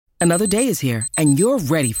Another day is here, and you're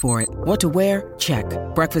ready for it. What to wear? Check.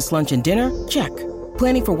 Breakfast, lunch, and dinner? Check.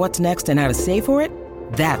 Planning for what's next and how to save for it?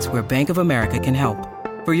 That's where Bank of America can help.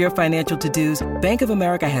 For your financial to-dos, Bank of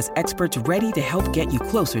America has experts ready to help get you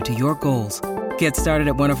closer to your goals. Get started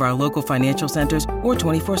at one of our local financial centers or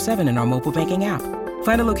 24/7 in our mobile banking app.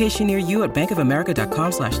 Find a location near you at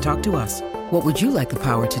bankofamerica.com/talktous. What would you like the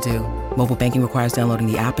power to do? Mobile banking requires downloading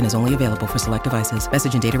the app and is only available for select devices.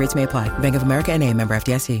 Message and data rates may apply. Bank of America N.A., member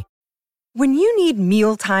FDIC. When you need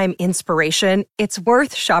mealtime inspiration, it's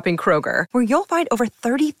worth shopping Kroger, where you'll find over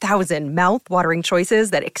 30,000 mouth-watering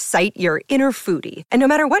choices that excite your inner foodie. And no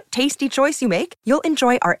matter what tasty choice you make, you'll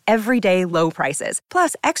enjoy our everyday low prices,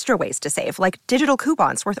 plus extra ways to save, like digital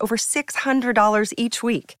coupons worth over $600 each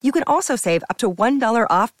week. You can also save up to $1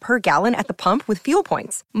 off per gallon at the pump with fuel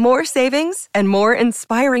points. More savings and more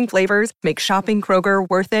inspiring flavors make shopping Kroger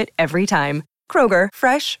worth it every time. Kroger,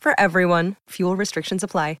 fresh for everyone. Fuel restrictions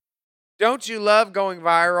apply. Don't you love going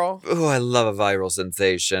viral? Oh, I love a viral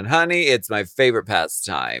sensation. Honey, it's my favorite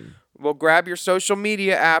pastime. Well, grab your social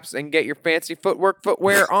media apps and get your fancy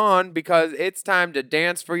footwear on, because it's time to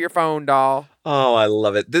dance for your phone, doll. Oh, I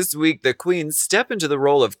love it. This week, the queens step into the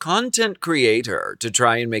role of content creator to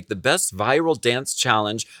try and make the best viral dance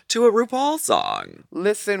challenge to a RuPaul song.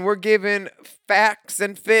 Listen, we're giving facts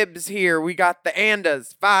and fibs here. We got the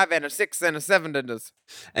andas, 5 and a 6 and a 7 andas.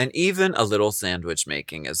 And even a little sandwich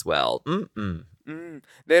making as well.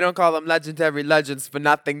 They don't call them legendary legends for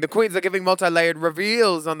nothing. The queens are giving multi-layered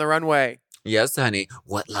reveals on the runway. Yes, honey.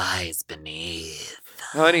 What lies beneath?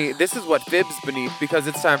 Honey, this is what fibs beneath, because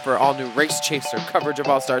it's time for all new Race Chaser coverage of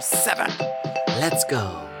All-Stars 7. Let's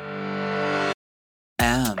go.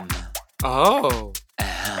 M. Oh.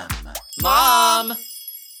 M. Mom!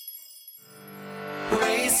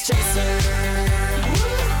 Race Chaser.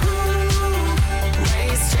 Woo-hoo.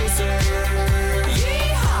 Race Chaser.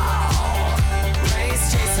 Yeehaw. Race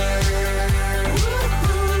Chaser.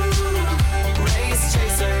 Woo-hoo. Race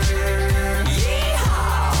Chaser. Yeehaw.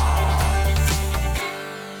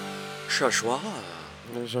 Shashwa.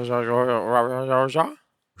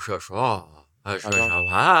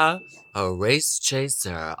 A race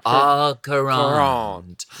chaser all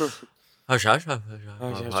around.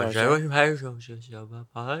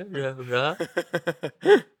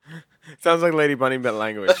 Sounds like Lady Bunny bit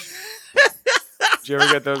language. Did you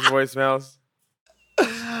ever get those voicemails?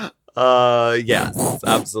 Yes,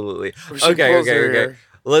 absolutely. Okay.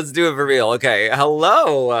 Let's do it for real. Okay,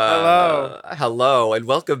 hello, and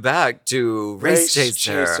welcome back to Race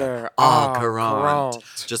Chaser au courant.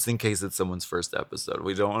 Just in case it's someone's first episode,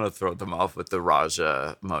 we don't want to throw them off with the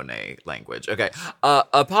Raja Monet language. Okay,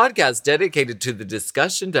 a podcast dedicated to the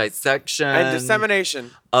discussion, dissection, and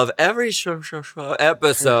dissemination of every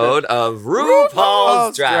episode of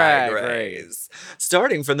RuPaul's Drag Race,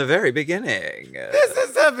 starting from the very beginning. This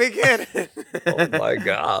is the beginning. Oh my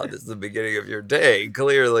God, this is the beginning of your day,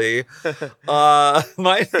 clearly.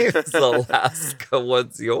 My name is Alaska.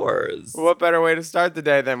 What's yours? What better way to start the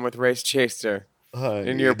day than with Race Chaser?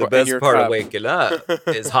 The best part of waking up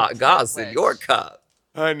is hot goss in your cup.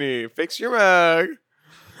 Honey, fix your mug.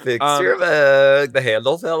 Fix your mug. The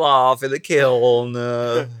handle fell off in the kiln.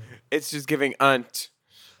 It's just giving unt.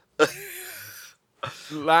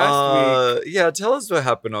 Last week. Yeah, tell us what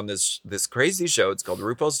happened on this crazy show. It's called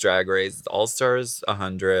RuPaul's Drag Race. It's All Stars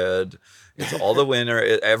 100. It's all the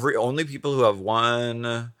winner. Only people who have won.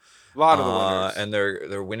 A lot of the winners. And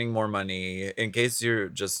they're winning more money. In case you're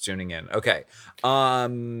just tuning in. Okay.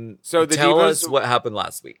 So tell us what happened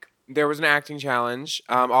last week. There was an acting challenge.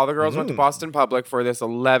 All the girls went to Boston Public for this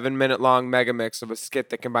 11-minute long mega mix of a skit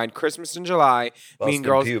that combined Christmas in July, Mean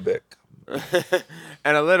Girls, pubic.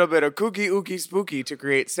 and a little bit of kooky ooky spooky to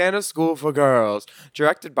create Santa's School for Girls,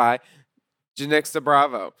 directed by Janixa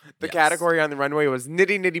Bravo. The category on the runway was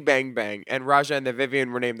Nitty Nitty Bang Bang, and Raja and the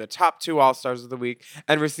Vivian were named the top 2 All-Stars of the week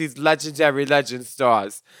and received legendary legend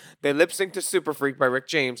stars. They lip-synced to Super Freak by Rick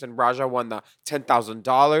James, and Raja won the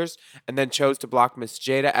 $10,000 and then chose to block Miss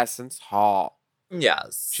Jada Essence Hall.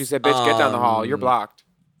 Yes. She said, bitch, get down the hall. You're blocked.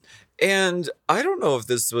 And I don't know if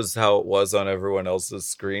this was how it was on everyone else's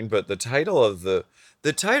screen, but the title of the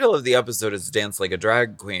episode is Dance Like a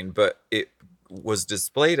Drag Queen, but it was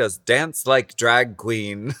displayed as Dance Like Drag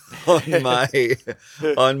Queen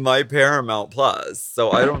on my Paramount Plus. So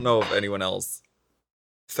I don't know if anyone else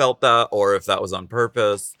felt that or if that was on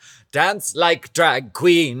purpose. Dance like drag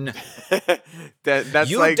queen. That's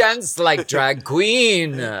you like, dance like drag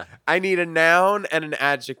queen. I need a noun and an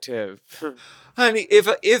adjective. Honey,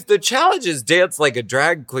 if the challenge is dance like a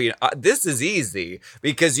drag queen, this is easy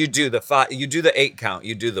because you do the 8 count.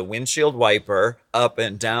 You do the windshield wiper up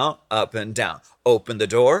and down, open the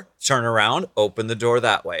door, turn around, open the door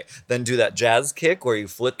that way. Then do that jazz kick where you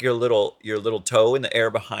flick your little toe in the air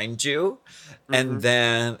behind you, and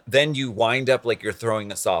then you wind up like you're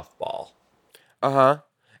throwing a softball.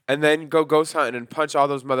 And then go ghost hunting and punch all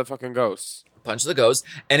those motherfucking ghosts. Punch the ghost.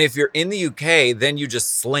 And if you're in the UK, then you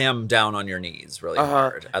just slam down on your knees really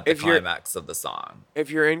hard at the climax of the song.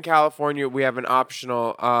 If you're in California, we have an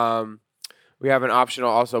optional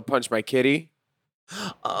also punch my kitty.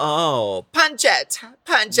 Oh, punch it,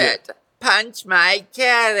 punch my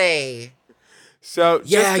kitty. So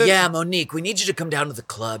Yeah, Monique, we need you to come down to the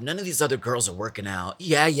club. None of these other girls are working out.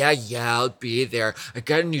 Yeah, I'll be there. I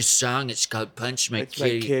got a new song. It's called Punch My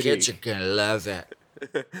Kitty. Kids are gonna love it.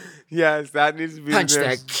 Yes, that needs to be Punch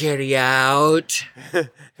that kitty out.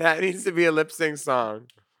 That needs to be a lip sync song.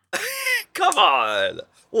 Come on.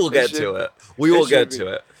 We'll get to it. We will get to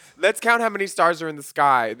it. Let's count how many stars are in the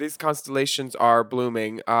sky. These constellations are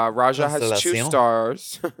blooming. Raja has 2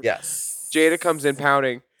 stars. Yes. Jada comes in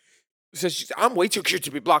pouting. Says, I'm way too cute to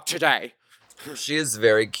be blocked today. She is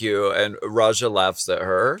very cute, and Raja laughs at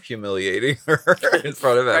her, humiliating her in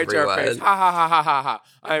front of Right to her everyone. face. Ha ha ha ha ha ha.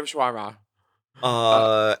 I am Shwara.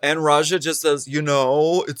 And Raja just says,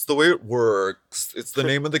 it's the way it works. It's the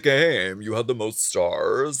name of the game. You had the most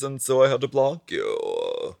stars, and so I had to block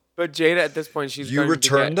you. But Jada, at this point, she's You going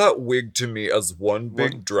returned that wig to me as one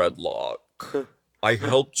big dreadlock. I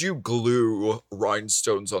helped you glue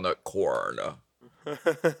rhinestones on that corn.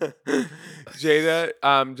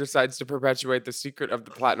 Jada decides to perpetuate the secret of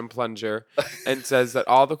the platinum plunger and says that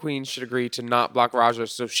all the queens should agree to not block Raja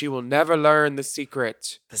so she will never learn the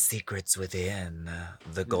secret. The secret's within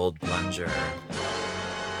the gold plunger.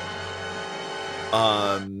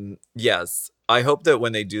 Yes. I hope that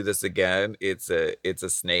when they do this again, it's a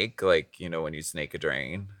snake, like, when you snake a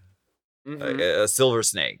drain. A silver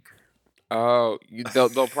snake. Oh,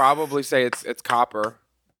 they'll probably say it's copper.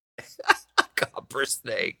 Copper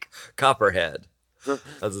snake. Copperhead.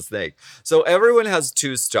 That's a snake. So everyone has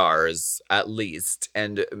 2 stars at least.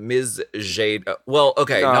 And Ms. Jade. Well,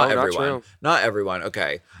 okay, No, not not everyone. true. Not everyone.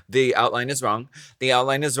 Okay. The outline is wrong.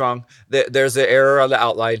 There's an error on the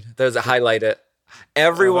outline. There's a highlight it.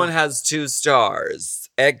 Everyone has 2 stars.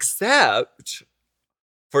 Except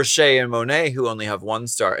for Shay and Monet, who only have 1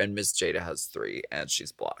 star. And Miss Jada has 3. And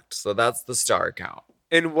she's blocked. So that's the star count.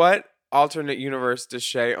 In what alternate universe does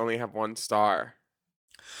Shay only have 1 star?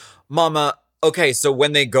 Mama, okay, so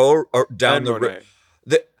when they go down And the Monet.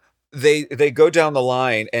 they go down the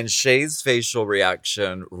line, and Shay's facial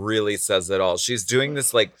reaction really says it all. She's doing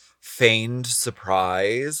this like feigned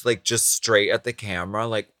surprise, like just straight at the camera,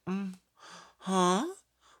 like, huh?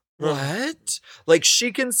 What? Like,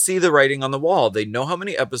 she can see the writing on the wall. They know how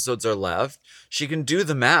many episodes are left. She can do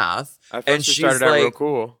the math. At and first she she's started out real like,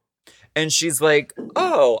 cool. and she's like,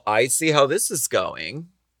 oh, I see how this is going,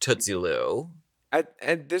 Tootsie Lou.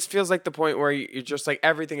 And this feels like the point where you're just like,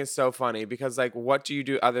 everything is so funny because, like, what do you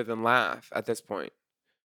do other than laugh at this point?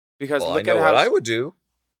 Because Well, I look know at what how I would do.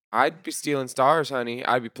 I'd be stealing stars, honey.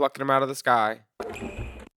 I'd be plucking them out of the sky.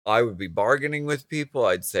 I would be bargaining with people.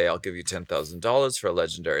 I'd say, I'll give you $10,000 for a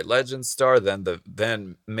legendary legend star.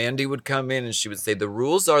 Then Mandy would come in and she would say, the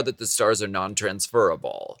rules are that the stars are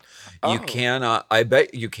non-transferable. You Oh. cannot. I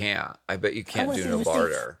bet you can't. I bet you can't do no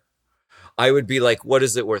barter. I would be like, what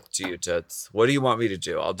is it worth to you, Toots? What do you want me to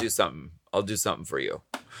do? I'll do something. I'll do something for you.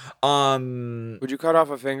 Would you cut off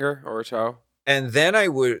a finger or a toe? And then I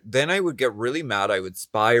would get really mad. I would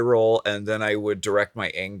spiral, and then I would direct my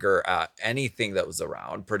anger at anything that was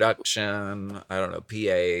around. Production, I don't know,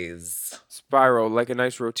 PAs, Spiral, like a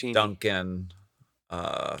nice routine. Duncan,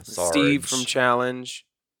 Steve Sarge, from Challenge.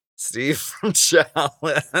 Steve from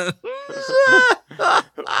Challenge.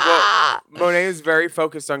 Monet is very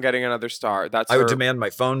focused on getting another star. That's I would her- demand my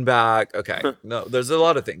phone back. Okay. No, there's a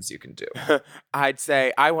lot of things you can do. I'd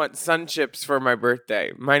say, I want sun chips for my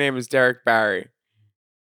birthday. My name is Derek Barry.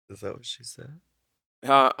 Is that what she said?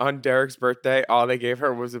 On Derek's birthday, all they gave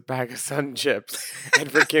her was a bag of sun chips.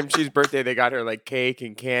 And for Kimchi's birthday, they got her like cake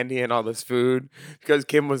and candy and all this food because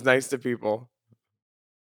Kim was nice to people.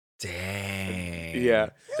 Dang. Yeah.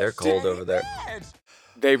 They're cold over there.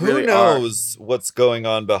 They really Who knows what's going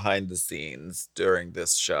on behind the scenes during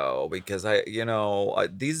this show? Because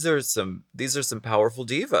these are some powerful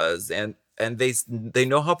divas, and they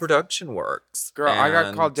know how production works. Girl, I got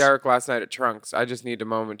And- called Derek last night at Trunks. I just need a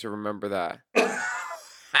moment to remember that.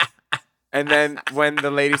 And then when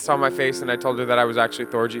the lady saw my face and I told her that I was actually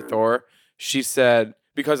Thorgy Thor, she said,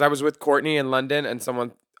 because I was with Courtney in London and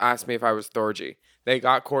someone asked me if I was Thorgy. They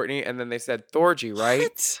got Courtney, and then they said, Thorgy, right?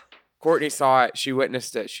 What? Courtney saw it. She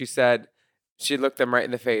witnessed it. She said, she looked them right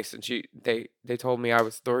in the face, and they told me I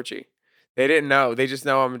was Thorgy. They didn't know. They just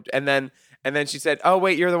know I'm. And then she said, oh,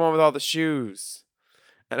 wait, you're the one with all the shoes.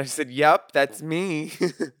 And I said, yep, that's me.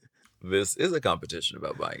 This is a competition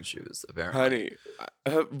about buying shoes, apparently. Honey,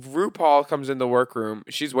 RuPaul comes in the workroom.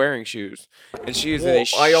 She's wearing shoes, and she is Well, a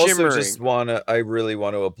I also shimmering. just I really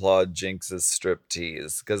want to applaud Jinx's strip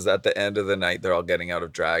tease, because at the end of the night, they're all getting out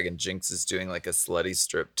of drag, and Jinx is doing like a slutty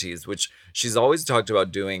strip tease, which she's always talked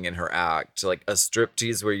about doing in her act, like a strip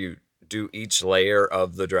tease where you do each layer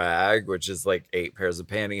of the drag, which is like 8 pairs of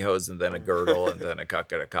pantyhose and then a girdle and then a ka,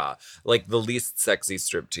 like the least sexy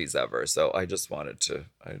striptease ever. So I wanted to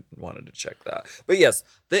check that. But yes,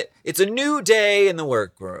 it's a new day in the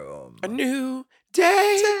workroom. A new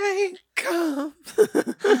day come.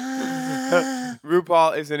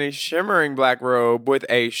 RuPaul is in a shimmering black robe with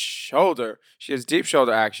a shoulder. She has deep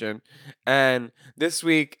shoulder action, and this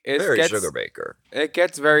week Very Sugar Baker. It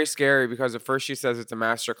gets very scary because at first she says it's a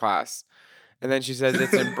master class, and then she says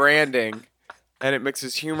it's in branding, and it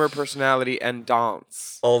mixes humor, personality, and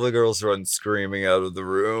dance. All the girls run screaming out of the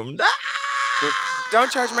room.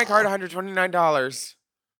 Don't charge my card $129.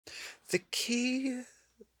 The key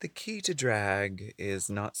to drag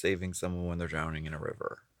is not saving someone when they're drowning in a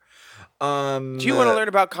river. Do you want to learn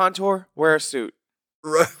about contour? Wear a suit.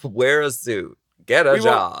 Wear a suit. Get a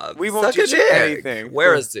job. We won't Suck a teach you dick. anything.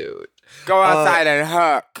 Wear a suit. Go outside and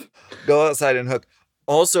hook. Go outside and hook.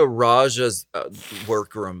 Also, Raja's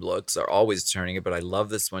workroom looks are always turning it, but I love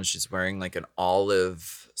this one. She's wearing like an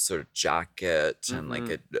olive sort of jacket and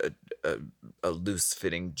like a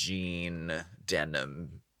loose-fitting jean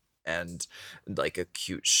denim and like a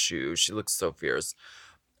cute shoe. She looks so fierce.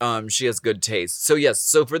 She has good taste. So yes,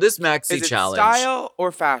 so for this maxi Is it challenge, style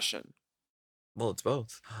or fashion? well, it's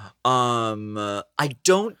both. I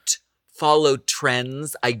don't follow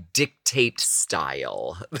trends. I dictate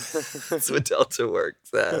style. That's what Delta Work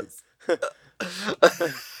says.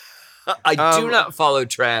 I do not follow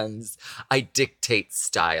trends. I dictate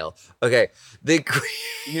style. Okay.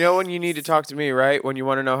 You know when you need to talk to me, right? When you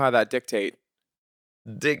want to know how that dictate.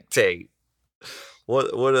 Dictate.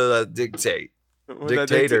 What does that dictate? What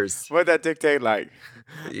Dictators. What that dictate like?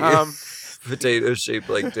 Potatoes shaped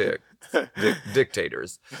like dick.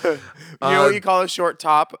 Dictators. You know what you call a short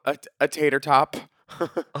top? A tater top.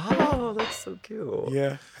 Oh, that's so cute.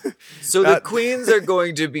 Yeah. So the queens are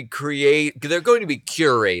going to be curating,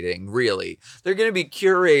 really. They're going to be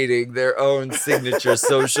curating their own signature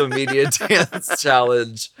social media dance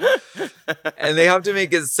challenge. And they have to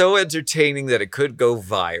make it so entertaining that it could go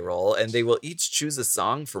viral. And they will each choose a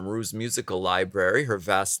song from Rue's musical library, her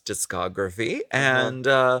vast discography. And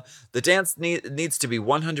the dance needs to be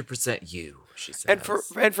 100% you, she says.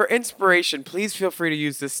 And for inspiration, please feel free to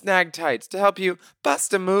use the snag tights to help you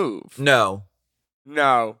bust a move. No.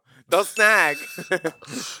 They'll snag.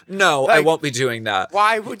 No, I won't be doing that.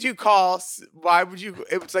 It's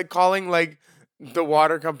like calling like the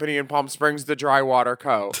water company in Palm Springs the Dry Water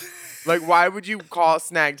Co. Like, why would you call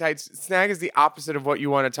snag tights? Snag is the opposite of what you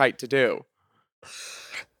want a tight to do.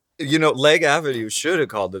 You know, Leg Avenue should have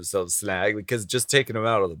called themselves Snag because just taking them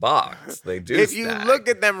out of the box, they do. If you snag. look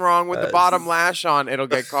at them wrong with the bottom lash on, it'll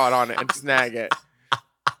get caught on it and snag it.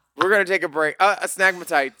 We're going to take a break. A snag my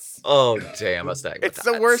tights. Oh, damn, a snag. It's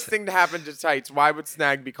the worst thing to happen to tights. Why would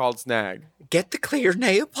snag be called snag? Get the clear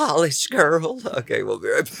nail polish, girl. Okay, we'll be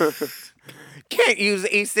right back. Can't use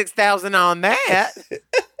E6000 on that.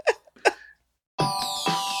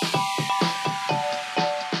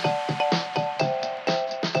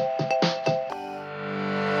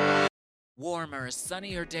 Warmer,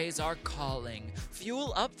 sunnier days are calling.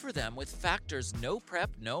 Fuel up for them with Factor's no prep,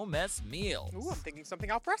 no mess meals. Ooh, I'm thinking something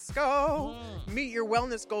al fresco. Meet your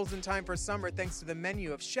wellness goals in time for summer thanks to the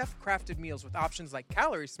menu of chef-crafted meals with options like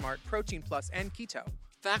Calorie Smart, Protein Plus, and Keto.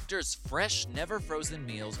 Factor's fresh, never frozen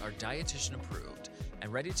meals are dietitian approved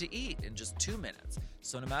and ready to eat in just 2 minutes.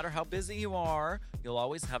 So no matter how busy you are, you'll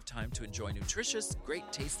always have time to enjoy nutritious,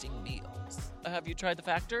 great tasting meals. Have you tried the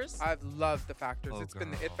Factors? I've loved the Factors. Oh, It's been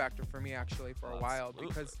the it factor for me actually for a while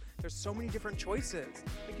because there's so many different choices.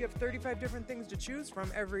 Like you have 35 different things to choose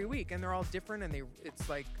from every week and they're all different and it's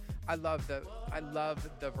like I love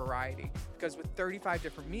the variety because with 35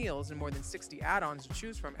 different meals and more than 60 add-ons to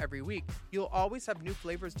choose from every week, you'll always have new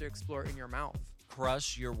flavors to explore in your mouth.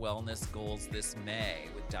 Crush your wellness goals this May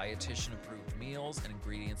with dietitian-approved meals and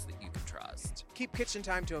ingredients that you can trust. Keep kitchen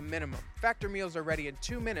time to a minimum. Factor meals are ready in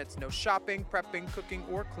 2 minutes. No shopping, prepping, cooking,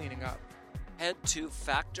 or cleaning up. head to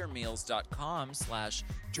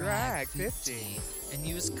factormeals.com/drag50 and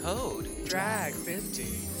use code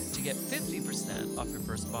Drag50. to get 50% off your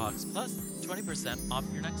first box plus 20% off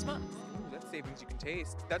your next month. Ooh, that's savings you can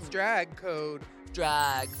taste. That's drag code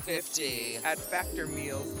Drag50 at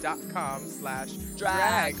factormeals.com/drag50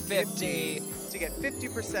 Drag50 to get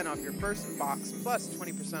 50% off your first box plus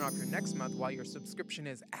 20% off your next month while your subscription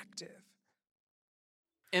is active.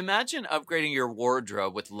 Imagine upgrading your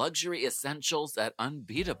wardrobe with luxury essentials at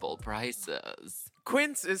unbeatable prices.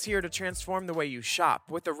 Quince is here to transform the way you shop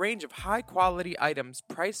with a range of high-quality items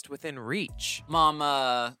priced within reach.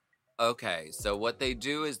 Mama, okay, so what they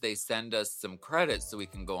do is they send us some credits so we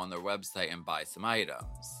can go on their website and buy some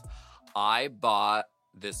items. I bought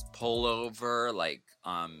this pullover,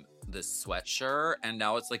 this sweatshirt, and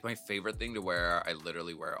now it's like my favorite thing to wear. I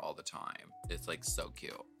literally wear it all the time. It's like so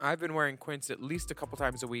cute. I've been wearing Quince at least a couple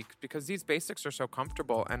times a week because these basics are so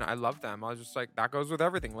comfortable and I love them. I was just like, that goes with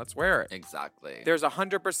everything. Let's wear it. Exactly. There's a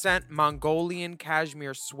 100% Mongolian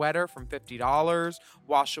cashmere sweater from $50,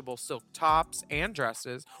 washable silk tops and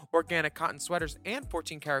dresses, organic cotton sweaters, and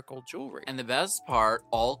 14-karat gold jewelry. And the best part,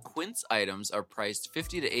 all Quince items are priced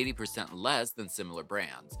 50 to 80% less than similar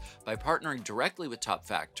brands. By partnering directly with top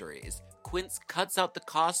factories, Quince cuts out the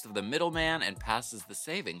cost of the middleman and passes the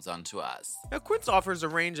savings on to us. Now, Quince offers a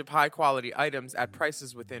range of high-quality items at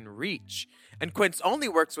prices within reach. And Quince only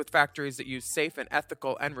works with factories that use safe and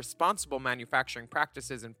ethical and responsible manufacturing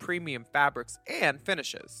practices in premium fabrics and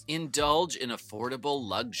finishes. Indulge in affordable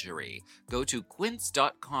luxury. Go to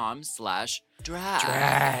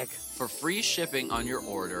quince.com/drag for free shipping on your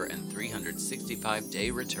order and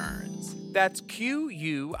 365-day returns. That's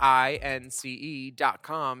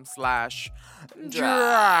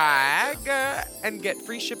QUINCE.com/drag and get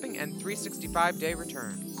free shipping and 365-day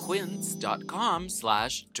returns.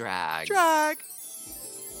 Quince.com/drag. Drag.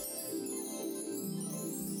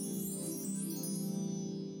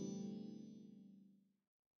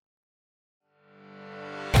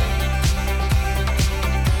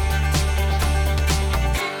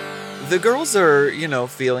 The girls are,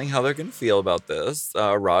 feeling how they're going to feel about this.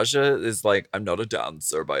 Raja is like, I'm not a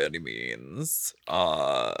dancer by any means.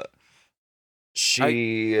 I'm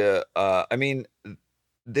Raja's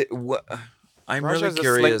really a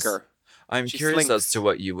curious. slinker. I'm She curious slinks. as to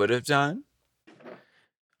what you would have done.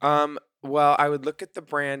 Well, I would look at the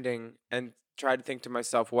branding and try to think to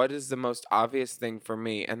myself, what is the most obvious thing for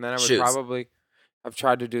me? And then I would Shoes. probably have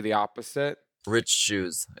tried to do the opposite. Rich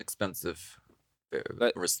shoes, expensive,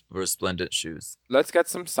 Let- resplendent shoes, Let's get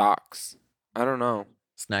some socks. I don't know.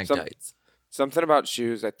 snag Some- tights. Something about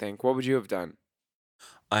shoes, I think. What would you have done?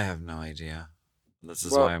 I have no idea. This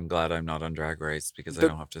is Well, why I'm glad I'm not on Drag Race, because I the-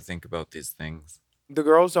 don't have to think about these things. The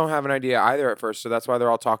girls don't have an idea either at first, so that's why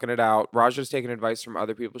they're all talking it out. Raja's taking advice from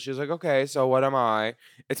other people. She's like, okay, so what am I?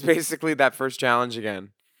 It's basically that first challenge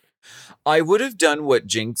again. I would have done what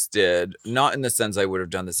Jinx did, not in the sense I would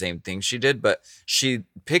have done the same thing she did, but she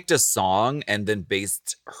picked a song and then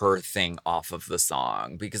based her thing off of the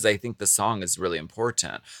song, because I think the song is really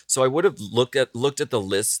important. So I would have looked at the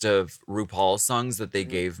list of RuPaul songs that they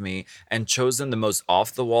gave me and chosen the most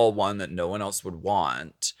off the wall one that no one else would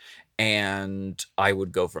want, and I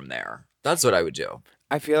would go from there. That's what I would do.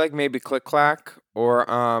 I feel like maybe Click Clack or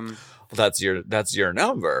That's your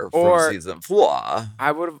number Or- from season 4.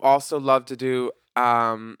 I would have also loved to do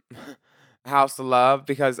House of Love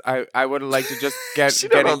because I would have liked to just She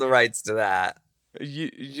don't have the rights to that.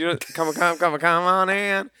 you come on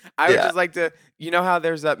in. I would Yeah. just like to, you know how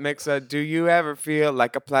there's that mix of do you ever feel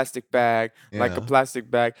like a plastic bag, like a Yeah.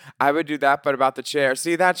 plastic bag. I would do that, but about the chair.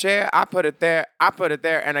 See that chair? I put it there,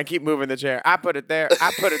 and I keep moving the chair. I put it there,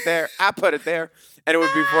 I put it there, I put it there, and it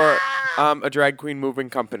would be for a drag queen moving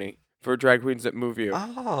company for drag queens that move you.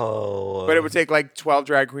 Oh. But it would take like 12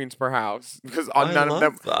 drag queens per house because I none of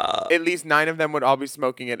them, love that. at least 9 of them would all be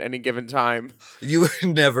smoking at any given time. You would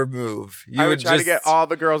never move. You I would try to get just- all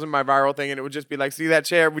the girls in my viral thing, and it would just be like, see that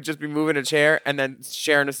chair? We'd just be moving a chair and then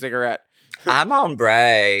sharing a cigarette. I'm on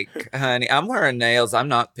break, honey. I'm wearing nails. I'm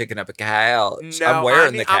not picking up a couch. No, I'm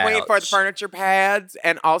wearing the couch. I'm waiting for the furniture pads,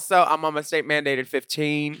 and also I'm on my state mandated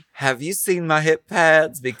 15. Have you seen my hip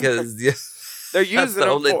pads? Because They're that's using the them.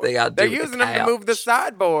 only for, thing I do. they're with using the them to move the couch.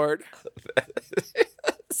 sideboard.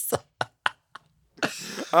 To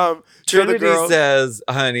the Trinity girls, says,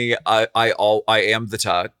 "Honey, I am the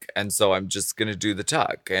tuck, and so I'm just gonna do the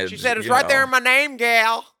tuck." And she said it's you right there know, in my name,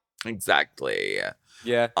 gal. Exactly.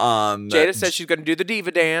 Yeah. Jada says she's gonna do the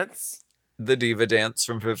diva dance. the diva dance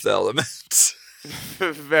from Fifth Element.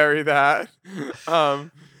 Very that.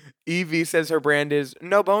 Evie says her brand is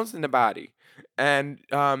no bones in the body. And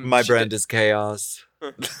My brand is chaos.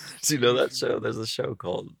 Do you know that show? There's a show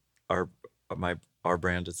called Our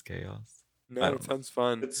Brand is Chaos. I No, don't it know. sounds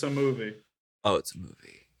fun. It's a movie. Oh, it's a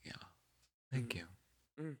movie. Yeah. Thank you.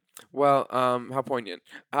 Well, how poignant.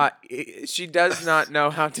 She does not know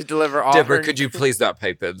how to deliver all Dipper, her could you please not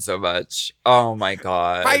pipe in so much? Oh my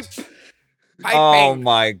god. pipe. Piping. Oh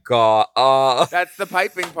my god. That's the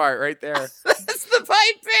piping part right there. That's the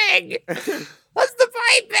piping. That's the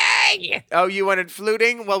piping. Oh, you wanted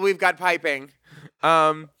fluting? Well, we've got piping.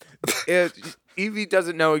 Evie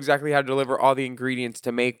doesn't know exactly how to deliver all the ingredients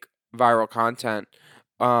to make viral content.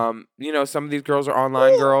 Some of these girls are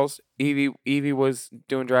online girls. Evie was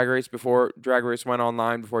doing Drag Race before Drag Race went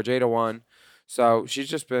online, before Jada won. So she's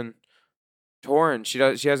just been touring. She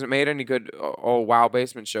hasn't made any good WoW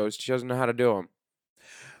basement shows. She doesn't know how to do them.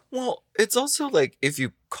 Well, it's also like if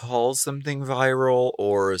you call something viral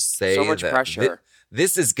or say So much that pressure.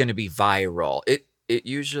 this is going to be viral, it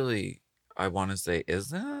usually, I want to say,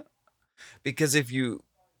 isn't. Because if you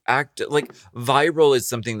act like viral is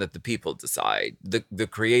something that the people decide, the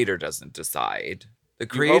creator doesn't decide. The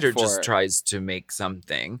creator for just it. tries to make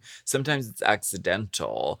something. Sometimes it's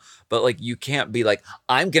accidental, but like you can't be like,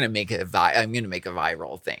 I'm gonna make a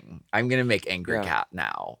viral thing. I'm gonna make Angry Yeah. Cat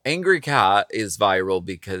now. Angry Cat is viral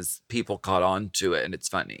because people caught on to it and it's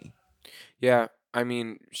funny. Yeah, I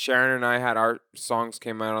mean, Sharon and I had our songs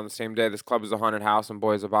came out on the same day. This Club is a Haunted House and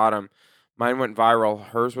Boy is a Bottom. Mine went viral.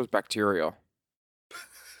 Hers was bacterial.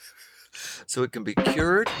 So it can be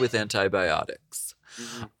cured with antibiotics.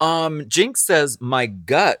 Mm-hmm. Jinx says my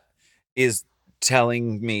gut is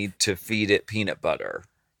telling me to feed it peanut butter.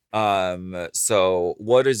 So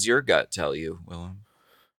what does your gut tell you, Willem?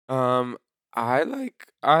 I like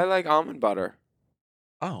almond butter.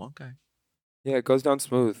 Oh, okay. Yeah, it goes down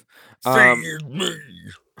smooth. Feed me.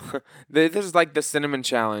 This is like the cinnamon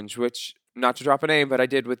challenge, which, not to drop a name, but I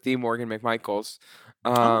did with the Morgan McMichaels.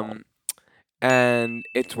 And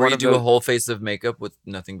it's Where one you of do the a whole face of makeup with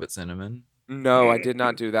nothing but cinnamon. No, I did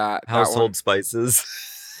not do that. That one. Household spices.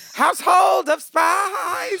 Household of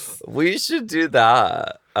Spice. We should do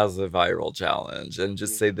that as a viral challenge and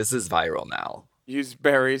just say this is viral now. Use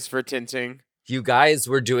berries for tinting. You guys,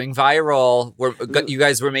 we're doing viral. You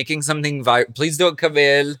guys, we're making something viral. Please don't come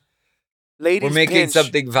in. Ladies We're making pinch.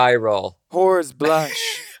 something viral. Whores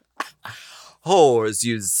blush. Whores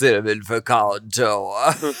use cinnamon for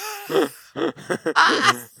contour.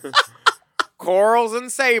 Corals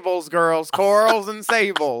and sables, girls. Corals and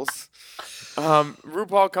sables.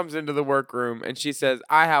 RuPaul comes into the workroom and she says,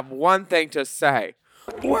 I have one thing to say.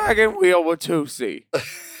 Wagon wheel with Tootsie.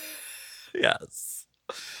 Yes.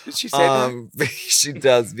 Did she say that? She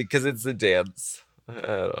does because it's a dance.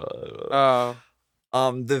 Oh.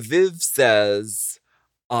 The Viv says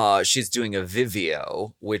she's doing a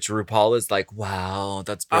Vivio, which RuPaul is like, wow,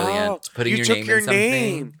 that's brilliant. Oh, Putting you your took name your in something.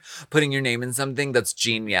 name. Putting your name in something, that's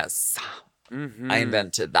genius. Mhm. I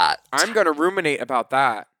invented that. I'm going to ruminate about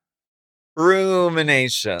that.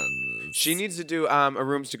 Ruminations. She needs to do a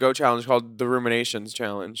Rooms to Go challenge called the Ruminations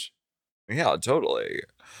Challenge. Yeah, totally.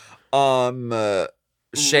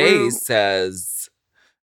 Shay says,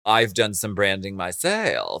 I've done some branding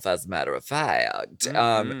myself, as a matter of fact.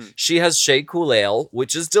 She has Shay Cool Ale,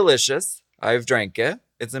 which is delicious. I've drank it.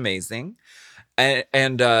 It's amazing.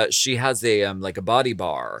 And she has a like a body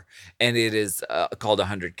bar, and it is called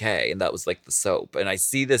 100K, and that was like the soap. And I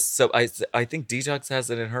see this soap. I think Detox has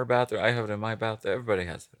it in her bathroom. I have it in my bathroom. Everybody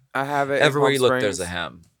has it. I have it. in Everywhere Palm you look, there's a Springs.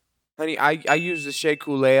 hem. Honey, I use the Shea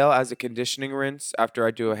Coulee as a conditioning rinse after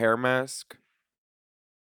I do a hair mask.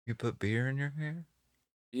 You put beer in your hair?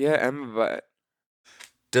 Yeah, and my butt.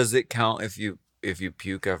 Does it count if you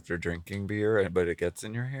puke after drinking beer, but it gets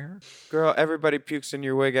in your hair? Girl, everybody pukes in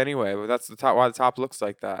your wig anyway, but that's the top. Why the top looks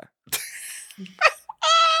like that.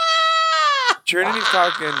 Trinity's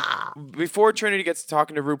talking before Trinity gets to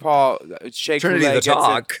talking to RuPaul. Shea Trinity Coulee the gets in-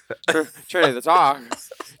 talk. Trinity the talk.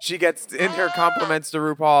 She gets in her compliments to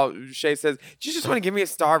RuPaul. Shay says, "Do you just want to give me a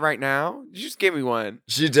star right now? You just give me one."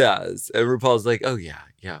 She does. And RuPaul's like, oh, yeah,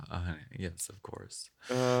 yes, of course.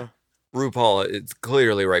 RuPaul, it's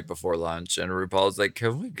clearly right before lunch, and RuPaul's like,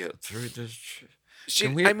 can we get through this?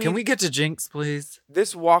 Can we get to Jinx, please?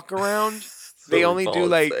 This walk around, they only do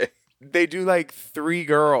they do like 3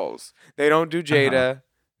 girls. They don't do Jada.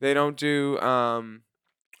 They don't do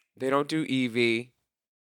Evie.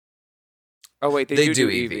 Oh wait, they do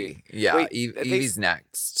Evie. Yeah, Wait, Evie's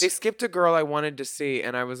next. They skipped a girl I wanted to see,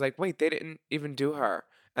 and I was like, wait, they didn't even do her.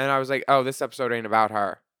 And I was like, oh, this episode ain't about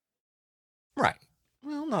her. Right.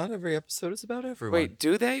 Well, not every episode is about everyone. Wait,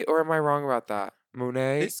 do they? Or am I wrong about that?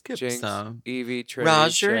 Monet, They skipped Jinx, some. Evie, Trinity,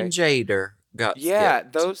 Roger Shay. and Jader got Yeah,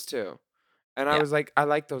 skipped. those two. And I Yeah. was like, I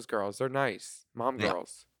like those girls. They're nice. Mom Yeah.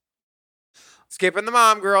 girls. Skipping the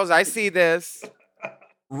mom girls. I see this.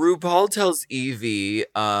 RuPaul tells Evie,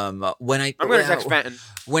 I'm gonna text Fenton.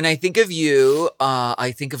 when I think of you,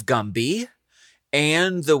 I think of Gumby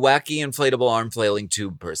and the wacky inflatable arm flailing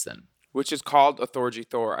tube person. Which is called a Thorgy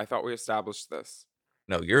Thor. I thought we established this.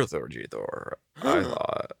 No, you're Thorgy Thor. I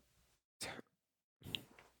thought.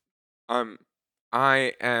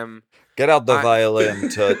 I am Get out the I- violin,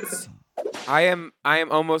 toots. I am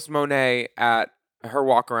almost Monet at her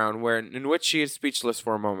walk around in which she is speechless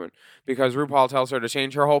for a moment because RuPaul tells her to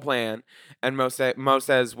change her whole plan and Mo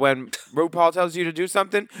says when RuPaul tells you to do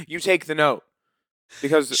something, you take the note.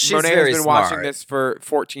 Because She's Monet has very been watching smart. this for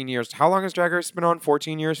 14 years. How long has Drag Race been on?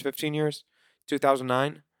 14 years? 15 years?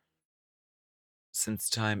 2009? Since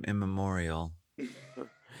time immemorial.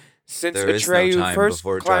 Since There is no Atreyu time first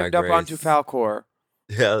before climbed Drag up onto Race. Falcor.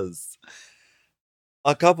 Yes.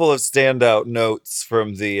 A couple of standout notes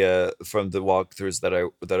from the walkthroughs that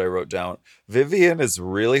I wrote down. Vivian is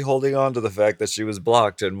really holding on to the fact that she was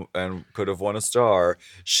blocked and could have won a star.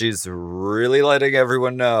 She's really letting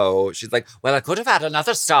everyone know. She's like, well, I could have had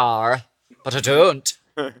another star, but I don't.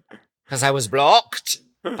 Because I was blocked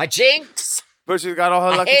by Jinx. But she's got all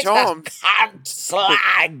her I lucky hate that charms. cunt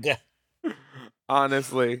slag.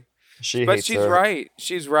 Honestly. But She's right.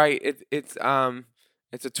 She's right.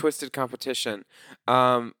 It's a twisted competition.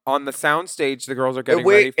 On the soundstage, the girls are getting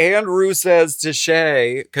ready. And Rue says to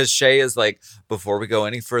Shay, because Shay is like, before we go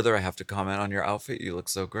any further, I have to comment on your outfit. You look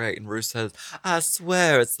so great. And Rue says, I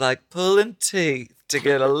swear it's like pulling teeth to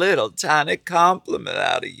get a little tiny compliment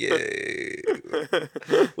out of you.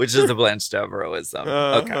 Which is a Blanche Devereauxism.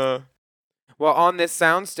 Okay. Uh-huh. Well, on this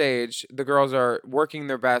soundstage, the girls are working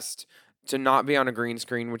their best to not be on a green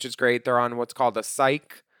screen, which is great. They're on what's called a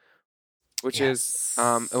cyc, which is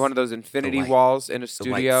one of those infinity white- walls in a The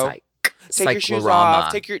white studio. psych. Take your shoes Cyclorama.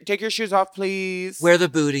 off. Take your shoes off, please. Wear the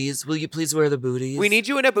booties. Will you please wear the booties? We need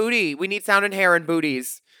you in a booty. We need sound and hair and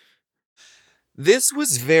booties. This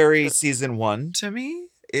was very season 1 to me.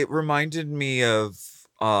 It reminded me of,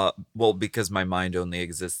 because my mind only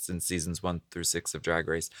exists in seasons 1 through 6 of Drag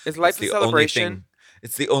Race. Is Life a Celebration?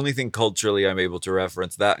 It's the only thing culturally I'm able to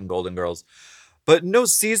reference, that and Golden Girls. But no,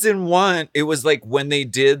 season 1, it was like when they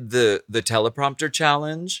did the teleprompter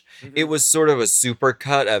challenge, it was sort of a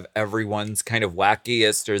supercut of everyone's kind of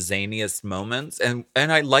wackiest or zaniest moments. And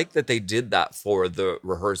I like that they did that for the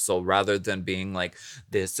rehearsal rather than being like,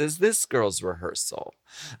 this is this girl's rehearsal.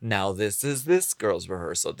 Now this is this girl's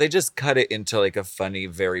rehearsal. They just cut it into like a funny,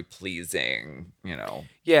 very pleasing,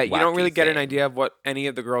 Yeah, you don't wacky really get an thing. idea of what any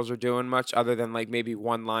of the girls are doing much other than like maybe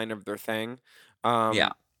one line of their thing.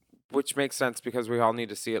 Yeah. Which makes sense because we all need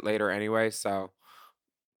to see it later anyway, so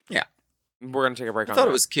Yeah. we're gonna take a break I on thought that.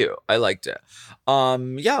 it was cute. I liked it.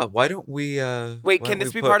 Yeah, why don't we Wait, can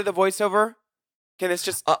this be part of the voiceover? Can this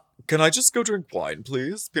just Can I just go drink wine,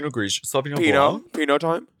 please? Pinot Grigio, Sauvignon Blanc. Pinot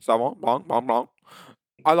time? Savon, blanc, blanc, blanc.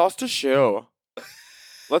 I lost a shoe.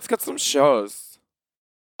 Let's get some shows.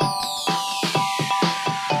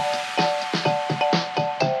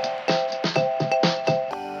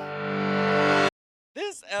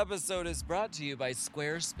 This episode is brought to you by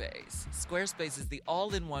Squarespace. Squarespace is the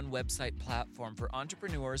all-in-one website platform for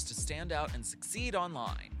entrepreneurs to stand out and succeed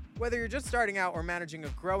online. Whether you're just starting out or managing a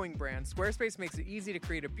growing brand, Squarespace makes it easy to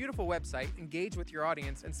create a beautiful website, engage with your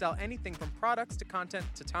audience, and sell anything from products to content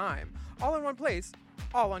to time, all in one place,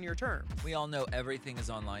 all on your terms. We all know everything is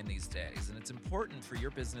online these days, and it's important for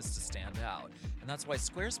your business to stand out. And that's why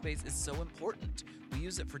Squarespace is so important. We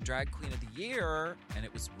use it for Drag Queen of the Year, and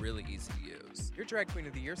it was really easy to use. Your Drag Queen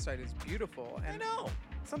of the Year site is beautiful, I and know.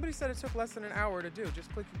 somebody said it took less than an hour to do. Just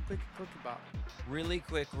click, bop. Really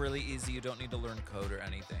quick, really easy. You don't need to learn code or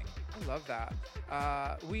anything. I love that.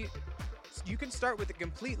 You can start with a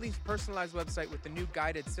completely personalized website with the new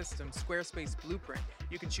guided system, Squarespace Blueprint.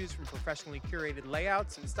 You can choose from professionally curated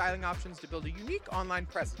layouts and styling options to build a unique online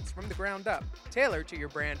presence from the ground up, tailored to your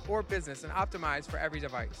brand or business and optimized for every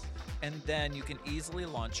device. And then you can easily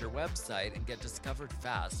launch your website and get discovered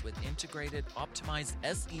fast with integrated, optimized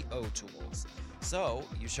SEO tools. So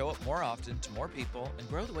you show up more often to more people and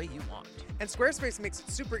grow the way you want. And Squarespace makes it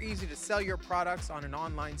super easy to sell your products on an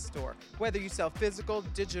online store, whether you sell physical,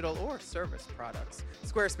 digital, or service products.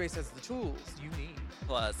 Squarespace has the tools you need.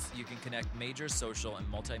 Plus, you can connect major social and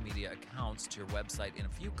multimedia accounts to your website in a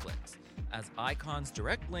few clicks, as icons,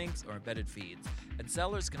 direct links, or embedded feeds. And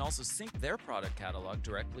sellers can also sync their product catalog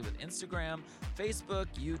directly with Instagram, Facebook,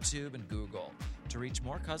 YouTube, and Google to reach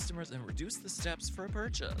more customers and reduce the steps for a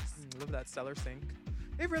purchase. Love that seller sync.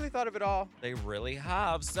 They've really thought of it all. They really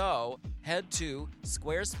have. So head to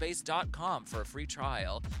squarespace.com for a free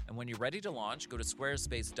trial. And when you're ready to launch, go to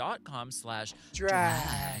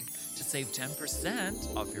squarespace.com/drag to save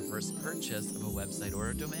 10% off your first purchase of a website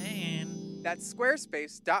or a domain. That's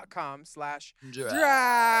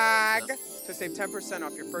squarespace.com/drag to save 10%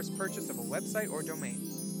 off your first purchase of a website or domain.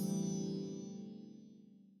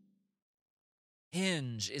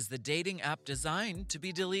 Hinge is the dating app designed to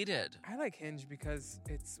be deleted. I like Hinge because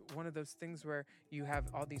it's one of those things where you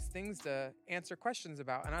have all these things to answer questions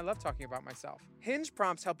about, and I love talking about myself. Hinge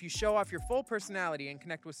prompts help you show off your full personality and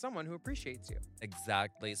connect with someone who appreciates you.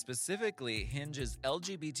 Exactly. Specifically, Hinge's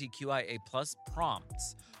LGBTQIA+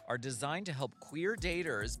 prompts are designed to help queer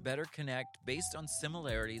daters better connect based on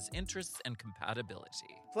similarities, interests, and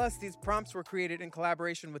compatibility. Plus, these prompts were created in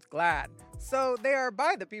collaboration with GLAAD, so they are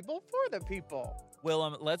by the people for the people.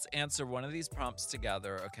 Willem, let's answer one of these prompts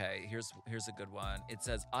together. Okay, here's a good one. It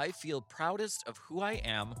says, I feel proudest of who I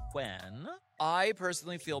am when... I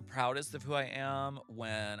personally feel proudest of who I am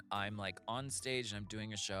when I'm like on stage and I'm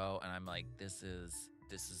doing a show and I'm like, this is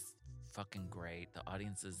fucking great. The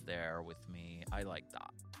audience is there with me. I like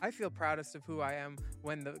that. I feel proudest of who I am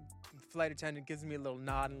when the flight attendant gives me a little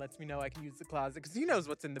nod and lets me know I can use the closet because he knows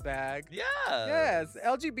what's in the bag. Yeah. Yes,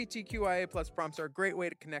 LGBTQIA+ prompts are a great way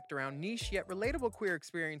to connect around niche yet relatable queer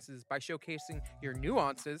experiences by showcasing your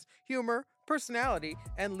nuances, humor, personality,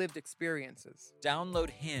 and lived experiences. Download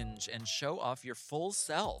Hinge and show off your full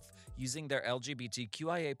self using their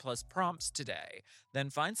LGBTQIA+ prompts today. Then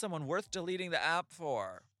find someone worth deleting the app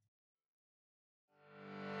for.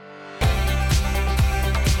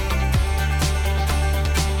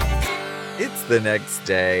 It's the next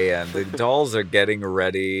day, and the dolls are getting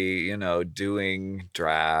ready, doing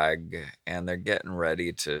drag, and they're getting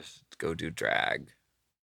ready to go do drag.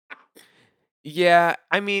 Yeah,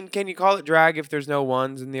 I mean, can you call it drag if there's no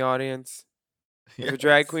ones in the audience? If a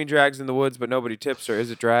drag queen drags in the woods but nobody tips her, is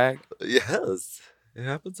it drag? Yes, it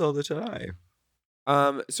happens all the time.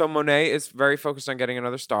 So Monet is very focused on getting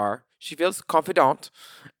another star. She feels confident,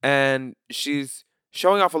 and she's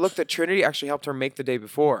showing off a look that Trinity actually helped her make the day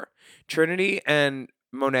before. Trinity and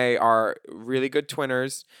Monet are really good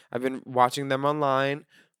twinners. I've been watching them online.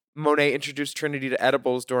 Monet introduced Trinity to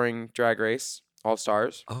edibles during Drag Race All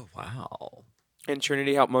Stars. Oh, wow. And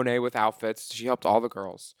Trinity helped Monet with outfits. She helped all the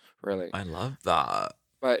girls, really. I love that.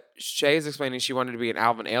 But Shay is explaining she wanted to be an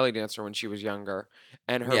Alvin Ailey dancer when she was younger.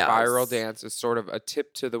 And her Yes. viral dance is sort of a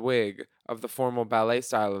tip to the wig of the formal ballet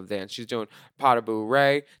style of dance. She's doing pas de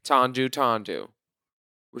bourrée, tendu, tendu,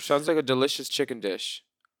 which sounds like a delicious chicken dish.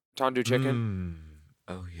 Tendu chicken?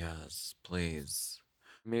 Oh, yes, please.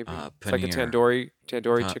 Maybe. It's paneer. like a tandoori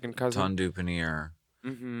chicken cousin. Tandu paneer.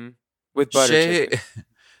 Mm-hmm. With butter chicken.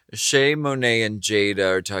 Shay, Monet, and Jada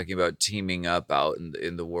are talking about teaming up out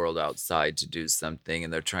in the world outside to do something,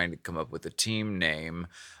 and they're trying to come up with a team name.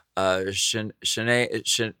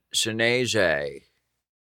 Shanae J.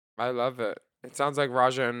 I love it. It sounds like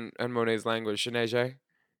Raja and Monet's language. Shanae.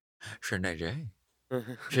 Shanae J.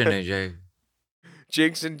 Shanae J.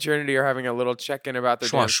 Jinx and Trinity are having a little check-in about their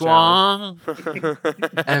dance Schwa.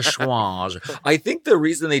 challenge. I think the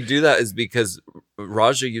reason they do that is because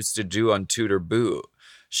Raja used to do on Tudor Boo.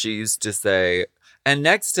 She used to say, and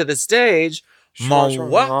next to the stage,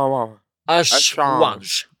 Mawa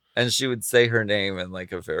Ashwanj. And she would say her name in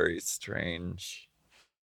like a very strange...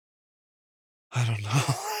 I don't know.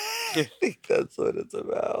 I think that's what it's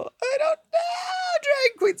about. I don't know.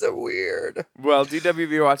 Drag queens are weird. Well,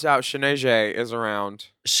 DWB, watch out. Shanae is around.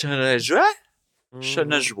 Shanae?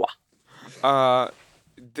 Shanae.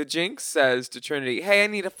 The Jinx says to Trinity, hey, I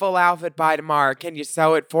need a full outfit by tomorrow. Can you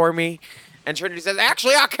sew it for me? And Trinity says,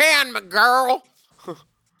 actually, I can, my girl.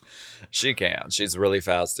 She can. She's really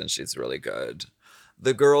fast and she's really good.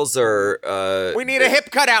 The girls are... we need a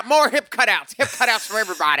hip cutout. More hip cutouts. Hip cutouts for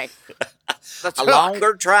everybody. Let's a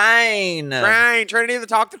longer train. Trinity, the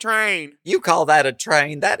talk the train. You call that a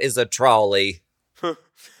train? That is a trolley.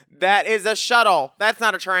 That is a shuttle. That's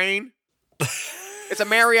not a train. It's a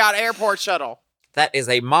Marriott airport shuttle. That is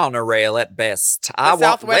a monorail at best. I want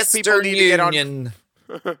Southwest people Western need to get on- Union.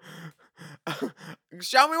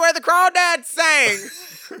 Show me where the crawdads sang.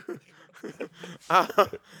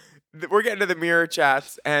 We're getting to the mirror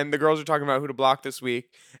chats, and the girls are talking about who to block this week.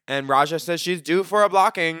 And Raja says she's due for a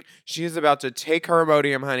blocking. She is about to take her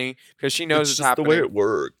Imodium, honey, because she knows it's just happening. the way it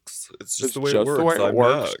works. It's just the way it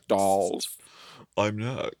works. I'm dolls. I'm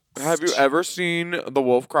next. Have you ever seen the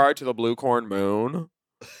wolf cry to the blue corn moon?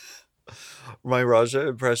 My Raja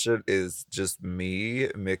impression is just me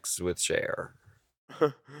mixed with Cher.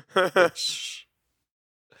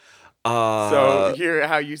 So hear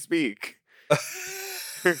how you speak.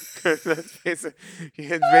 That's basically you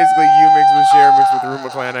mixed with Cher mixed with Rue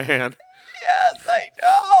McClanahan. Yes, I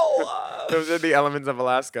know. Those are the elements of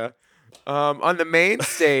Alaska. On the main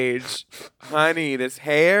stage, honey, this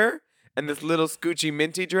hair and this little scoochy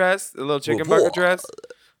minty dress, the little chicken bucket dress.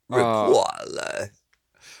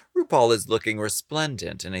 RuPaul is looking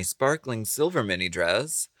resplendent in a sparkling silver mini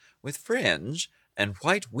dress with fringe and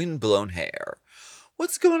white windblown hair.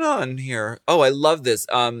 What's going on here? Oh, I love this.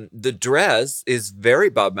 The dress is very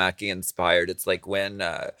Bob Mackie inspired. It's like when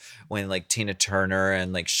like Tina Turner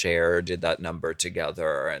and like Cher did that number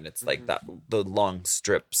together, and it's like that the long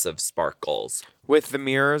strips of sparkles with the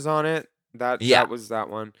mirrors on it. That was that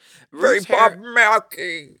one. Very Rue's Bob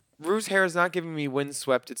Mackie. Rue's hair is not giving me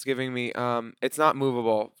windswept. It's giving me it's not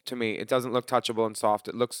movable to me. It doesn't look touchable and soft.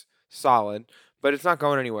 It looks solid, but it's not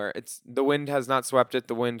going anywhere. It's the wind has not swept it.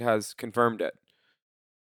 The wind has confirmed it.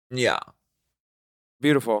 Yeah.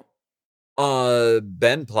 Beautiful.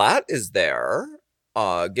 Ben Platt is there,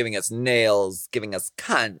 giving us nails, giving us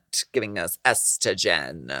cunt, giving us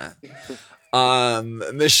estrogen.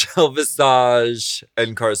 Michelle Visage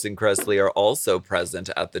and Carson Kressley are also present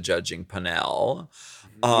at the judging panel.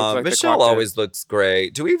 Like Michelle always looks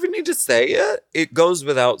great. Do we even need to say it? It goes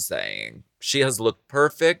without saying. She has looked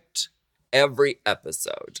perfect every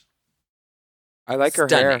episode. I like her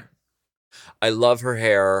hair. I love her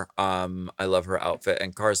hair. I love her outfit.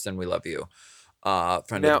 And Carson, we love you. Friend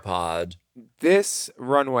of the pod. This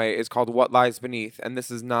runway is called What Lies Beneath, and this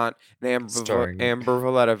is not an Amber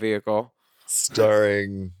Valletta vehicle.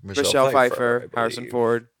 Starring Michelle Pfeiffer, Harrison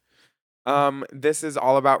Ford. This is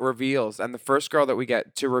all about reveals, and the first girl that we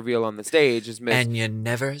get to reveal on the stage is Miss. And you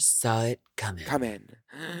never saw it coming.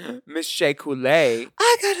 Miss Shea Coulee.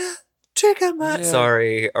 I gotta trigger my. Yeah.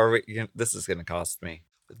 Sorry, this is gonna cost me.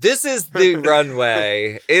 This is the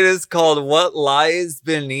runway. It is called What Lies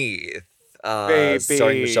Beneath.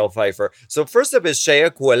 Starring Michelle Pfeiffer. So first up is Shea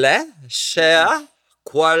Coulee. Shea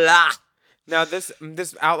Coulee. Now this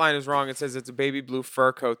outline is wrong. It says it's a baby blue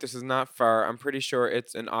fur coat. This is not fur. I'm pretty sure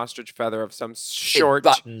it's an ostrich feather of some sort.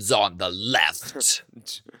 Buttons on the left.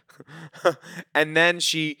 And then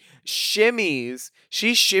she shimmies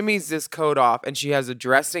this coat off, and she has a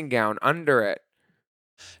dressing gown under it.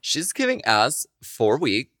 She's giving us 4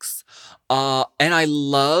 weeks. And I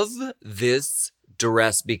love this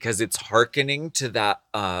dress because it's hearkening to that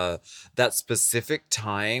specific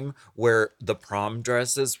time where the prom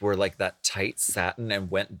dresses were like that tight satin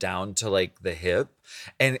and went down to like the hip.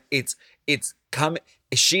 And it's come.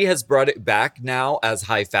 She has brought it back now as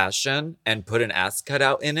high fashion and put an ass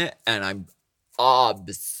cutout in it. And I'm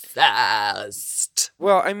obsessed.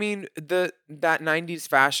 Well, I mean, that 90s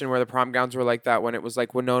fashion where the prom gowns were like that when it was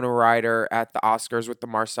like Winona Ryder at the Oscars with the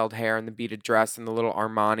marceled hair and the beaded dress and the little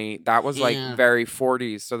Armani, that was like very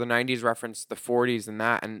 40s. So the 90s referenced the 40s and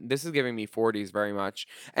that, and this is giving me 40s very much.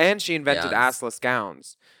 And she invented assless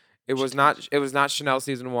gowns. It was not Chanel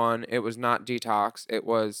season 1. It was not Detox. It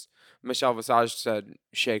was Michelle Visage said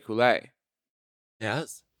Shea Coulee.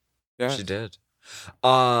 Yes. She did.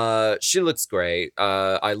 She looks great.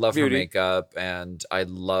 I love her makeup and I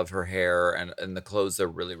love her hair and the clothes are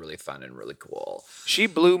really, really fun and really cool. She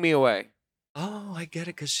blew me away. Oh, I get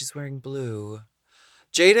it because she's wearing blue.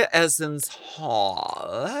 Jada Essence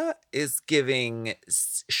Hall is giving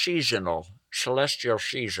celestial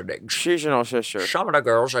seasonings. Seasonal sister. Some of the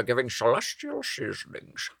girls are giving celestial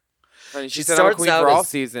seasonings. Honey, she said I'm a queen for all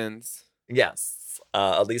seasons. Yes.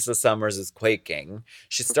 Elisa Summers is quaking.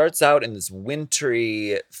 She starts out in this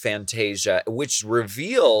wintry Fantasia, which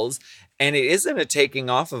reveals, and it isn't a taking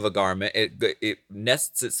off of a garment. It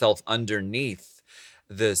nests itself underneath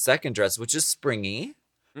the second dress, which is springy.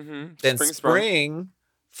 Mm-hmm. Then Spring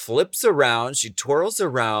flips around. She twirls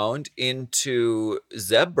around into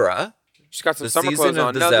Zebra. She's got some summer clothes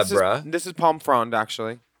on. No, Zebra. This is Palm Frond,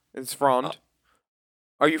 actually. It's Frond.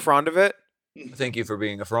 Are you frond of it? Thank you for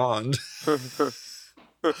being a frond.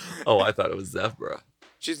 Oh, I thought it was Zebra.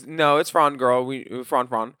 It's Frond girl.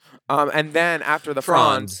 Frond. And then after the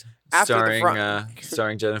Frond,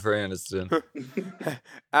 starring Jennifer Aniston.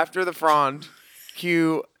 After the Frond,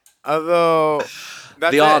 cue although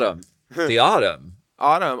the autumn. The autumn.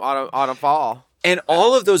 Autumn, fall. And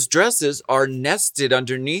all of those dresses are nested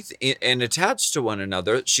underneath and attached to one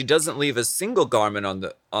another. She doesn't leave a single garment on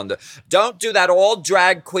the. Don't do that old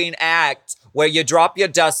drag queen act where you drop your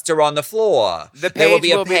duster on the floor. The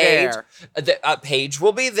page will be there. A page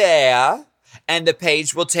will be there, and the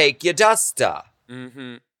page will take your duster.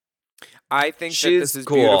 Mm-hmm. I think She's this is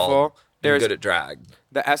cool. beautiful. There's good at drag.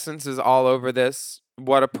 The essence is all over this.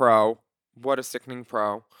 What a pro. What a sickening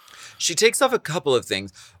pro. She takes off a couple of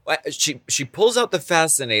things. She pulls out the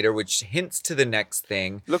fascinator, which hints to the next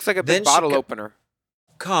thing. Looks like a Then big she bottle co- opener.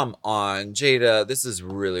 Come on, Jada. This is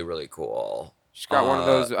really, really cool. She's got one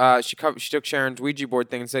of those. She took Sharon's Ouija board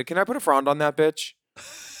thing and said, "Can I put a frond on that bitch?"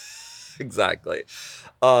 Exactly.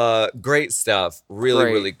 Great stuff. Really,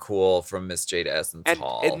 Great. really cool from Miss Jada Essence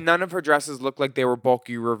Hall. And none of her dresses look like they were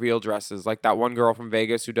bulky reveal dresses, like that one girl from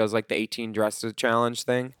Vegas who does like the 18 dresses challenge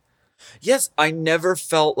thing. Yes, I never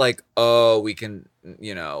felt like, oh, we can,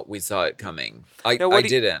 we saw it coming. I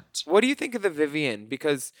didn't. What do you think of the Vivian?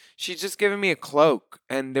 Because she's just giving me a cloak,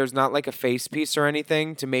 and there's not like a face piece or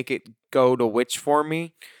anything to make it go to witch for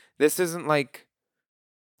me. This isn't like.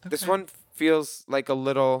 This one feels like a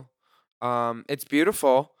little. It's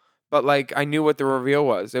beautiful, but like I knew what the reveal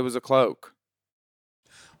was. It was a cloak.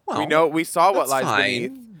 Well, we saw what that's lies fine.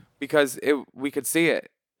 beneath because we could see it.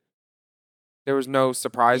 There was no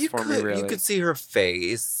surprise for me, really. You could see her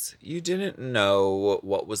face. You didn't know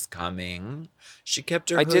what was coming. She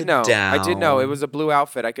kept her I hood did know. down. I did know. It was a blue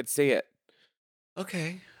outfit. I could see it.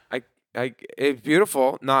 Okay. It's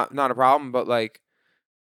beautiful. Not a problem, but like,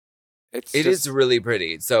 It is really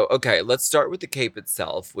pretty. So, okay, let's start with the cape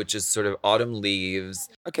itself, which is sort of autumn leaves.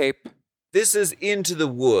 a cape. This is Into the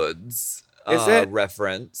Woods. Is it?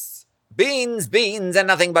 Reference. Beans, beans, and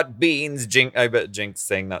nothing but beans. I bet Jinx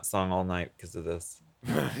sang that song all night because of this.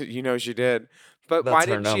 You know she did. But That's why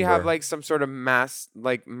her didn't she have number. like some sort of mask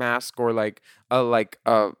or like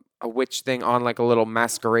a witch thing on like a little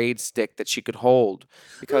masquerade stick that she could hold?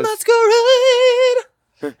 Because Masquerade.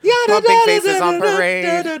 Pumping faces on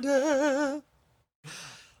parade.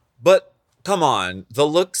 But come on, the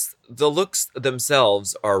looks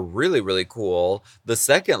themselves are really, really cool. The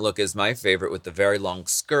second look is my favorite with the very long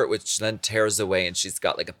skirt, which then tears away, and she's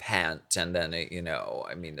got like a pant, and then a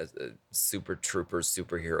super trooper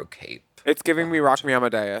superhero cape. it's giving me Rock Me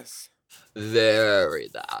Amadeus. Very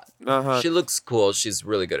that. Uh-huh. She looks cool. She's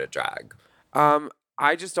really good at drag.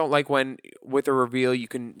 I just don't like when with a reveal you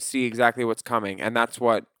can see exactly what's coming, and that's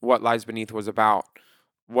what Lies Beneath was about.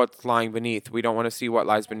 What's lying beneath? We don't want to see what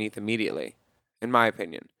lies beneath immediately, in my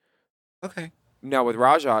opinion. Okay. Now with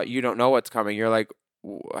Raja, you don't know what's coming. You're like,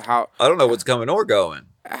 how I don't know what's coming or going.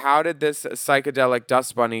 how did this psychedelic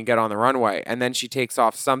dust bunny get on the runway? And then she takes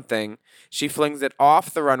off something. She flings it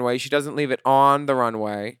off the runway. She doesn't leave it on the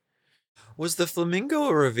runway. Was the flamingo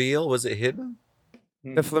a reveal? Was it hidden?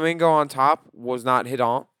 The flamingo on top was not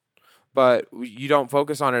hidden, but you don't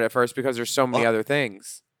focus on it at first because there's so many other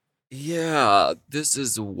things. Yeah, this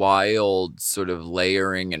is wild sort of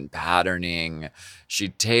layering and patterning. She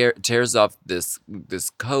tears off this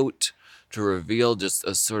coat to reveal just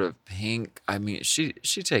a sort of pink. I mean, she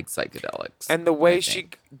takes psychedelics. And the way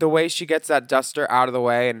she gets that duster out of the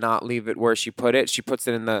way and not leave it where she put it, she puts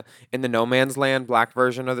it in the no man's land black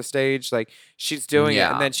version of the stage. Like she's doing it,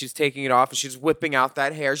 Yeah. and then she's taking it off and she's whipping out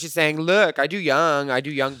that hair. She's saying, "Look, I do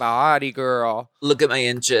young body, girl. Look at my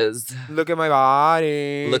inches. Look at my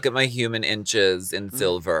body. Look at my human inches in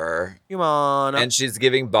silver." come on." And she's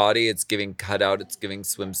giving body, it's giving cutout, it's giving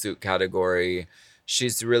swimsuit category.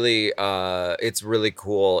 She's really, it's really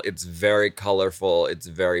cool. It's very colorful. It's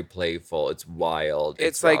very playful. It's wild.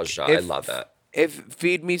 It's like Raja. I love it. If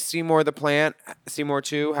Feed Me Seymour the plant, Seymour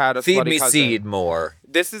 2 had a Feed slutty me cousin. seed more.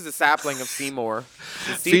 This is the sapling of Seymour.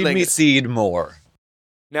 The Feed seedling. me seed more.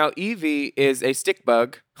 Now Evie is a stick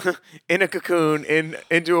bug in a cocoon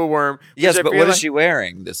into a worm. which Yes, I but feel what like, is she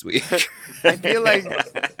wearing this week?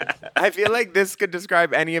 I feel like this could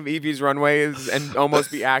describe any of Evie's runways and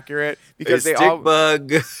almost be accurate because a stick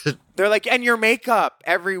bug. they're like, and your makeup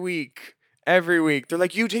every week. Every week. They're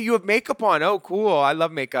like, you have makeup on. Oh, cool. I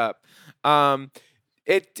love makeup.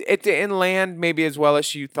 It didn't land maybe as well as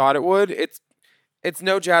she thought it would. It's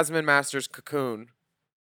no Jasmine Masters cocoon.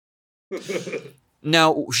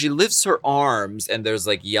 Now, she lifts her arms and there's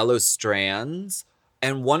like yellow strands,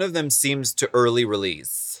 and one of them seems to early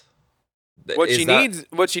release. What she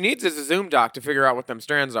needs is a Zoom doc to figure out what them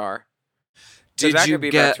strands are. 'Cause Did that you could be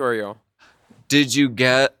get? factorial. Did you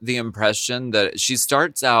get the impression that she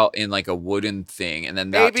starts out in like a wooden thing, and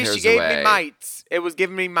then that Baby, tears she gave away, me mites. It was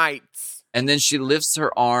giving me mites. and then she lifts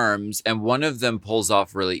her arms, and one of them pulls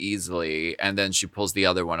off really easily, and then she pulls the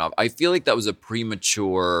other one off. I feel like that was a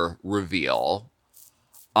premature reveal.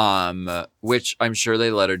 Which I'm sure they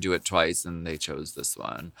let her do it twice, and they chose this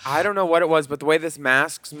one. I don't know what it was, but the way this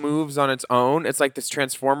mask moves on its own, it's like this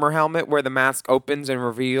Transformer helmet where the mask opens and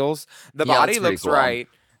reveals. The Yeah, body that's pretty looks cool. right.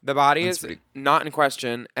 The body That's is pretty- not in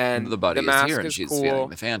question, and The body the is mask here, and is she's cool. feeling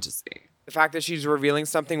the fantasy. The fact that she's revealing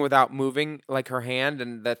something without moving, like her hand,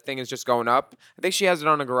 and that thing is just going up. I think she has it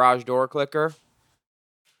on a garage door clicker.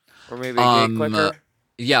 Or maybe a gate clicker?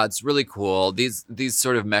 Yeah, it's really cool. These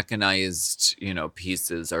sort of mechanized,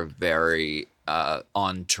 pieces are very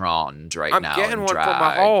on trend right I'm now. getting in one for my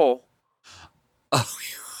drag. hole. Oh,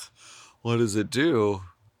 what does it do?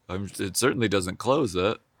 It certainly doesn't close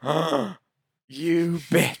it. You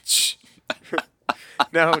bitch.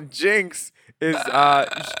 No, Jinx is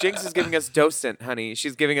giving us docent, honey.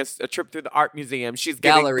 She's giving us a trip through the art museum. She's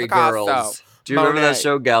giving Gallery Picasso, Girls. Do you remember that Monet,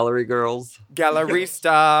 show, Gallery Girls?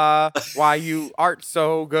 Gallerista. Why you art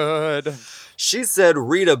so good? She said,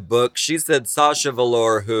 read a book. She said, Sasha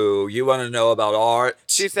Velour, who you want to know about art?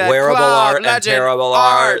 She said, wearable Club art Legend and terrible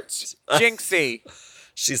art. Jinxie.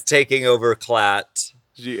 She's taking over Clat.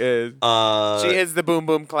 She is. She is the boom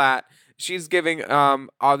boom clat. She's giving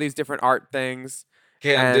all these different art things.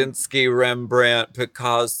 Kandinsky, Rembrandt,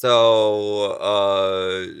 Picasso,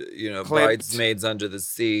 Klimt. Bridesmaids Under the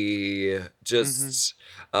Sea, just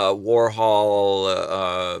Warhol,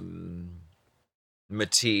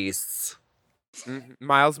 Matisse.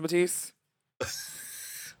 Miles Matisse.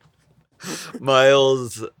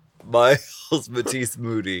 Miles Matisse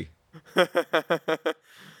Moody.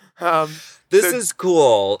 This is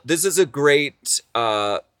cool. This is a great,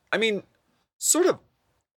 sort of,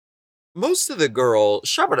 most of the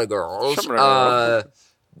Shabada girls,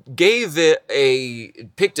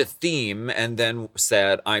 picked a theme and then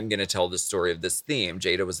said, I'm going to tell the story of this theme.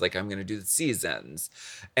 Jada was like, I'm going to do the seasons.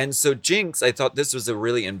 And so Jinx, I thought this was a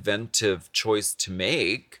really inventive choice to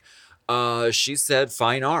make. She said,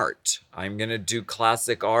 fine art. I'm going to do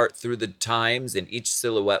classic art through the times, and each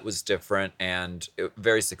silhouette was different and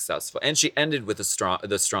very successful. And she ended with the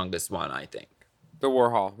strongest one, I think. The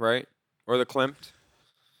Warhol, right? Or the Klimt?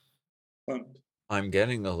 I'm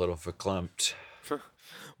getting a little verklempt.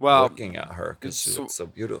 Well, looking at her because she looks so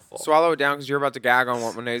beautiful. Swallow it down because you're about to gag on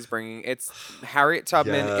what Monet's bringing. It's Harriet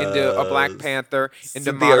Tubman into a Black Panther,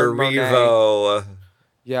 into Cynthia modern Monet. Erivo.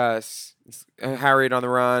 Yes. Harriet on the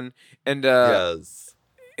Run. And Yes.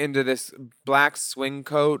 into this black swing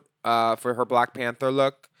coat for her Black Panther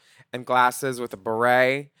look and glasses with a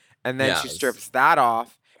beret. And then she Yes. strips that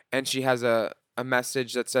off and she has a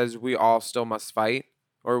message that says, we all still must fight.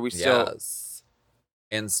 Or we still... Yes.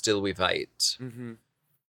 And still we fight. Mm-hmm.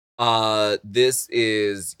 This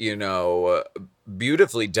is,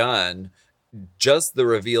 beautifully done. Just the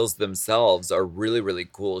reveals themselves are really, really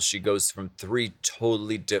cool. She goes from 3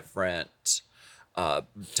 totally different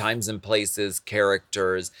times and places,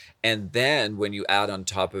 characters. And then when you add on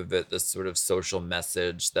top of it this sort of social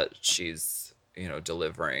message that she's,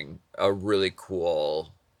 delivering, a really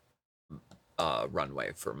cool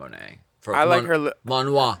runway for Monet. I like her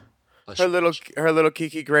Monois. her little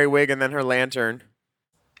Kiki gray wig and then her lantern.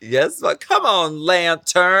 Yes, but come on,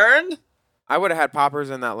 Lantern. I would have had poppers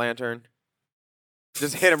in that lantern.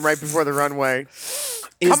 Just hit him right before the runway.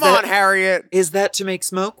 Is Come on, Harriet. Is that to make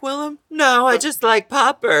smoke, Willem? No, I just like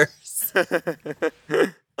poppers.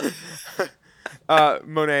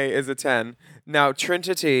 Monet is a 10. Now,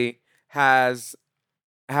 Trinity has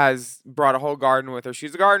brought a whole garden with her.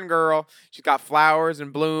 She's a garden girl. She's got flowers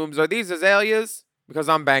and blooms. Are these azaleas? Because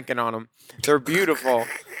I'm banking on them. They're beautiful.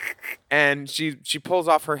 And she pulls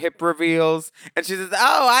off her hip reveals. And she says,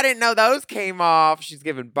 oh, I didn't know those came off. She's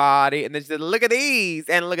giving body. And then she said, look at these.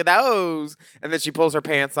 And look at those. And then she pulls her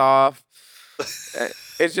pants off.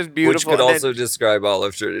 It's just beautiful. Which could also describe all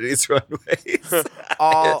of Trinity's runways.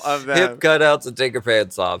 All of them. Hip cutouts and take her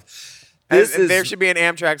pants off. And there should be an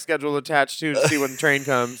Amtrak schedule attached too to see when the train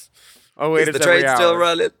comes. Oh, wait, is it's the every train still hour.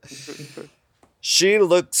 running? She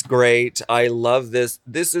looks great. I love this.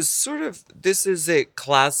 This is a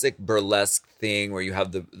classic burlesque thing where you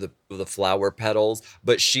have the flower petals,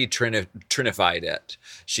 but she trinified it.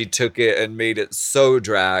 She took it and made it so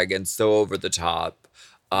drag and so over the top.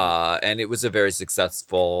 And it was a very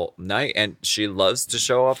successful night. And she loves to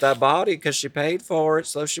show off that body because she paid for it,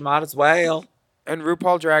 so she might as well. And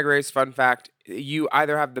RuPaul Drag Race, fun fact, you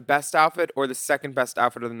either have the best outfit or the second best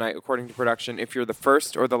outfit of the night, according to production, if you're the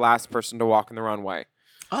first or the last person to walk in the runway.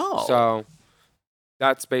 Oh. So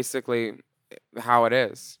that's basically how it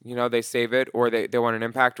is. They save it, or they want an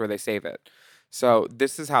impact, or they save it. So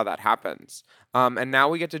this is how that happens. And now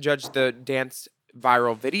we get to judge the Dance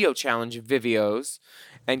Viral Video Challenge Vivios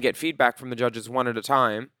and get feedback from the judges one at a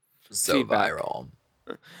time. So Feedback. viral.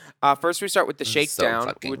 First, we start with the shakedown, so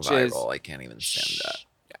fucking which viral. is... I can't even stand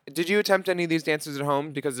that. Did you attempt any of these dances at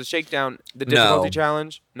home? Because the shakedown, the difficulty No.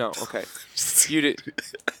 challenge? No, okay. You did.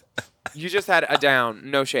 You just had a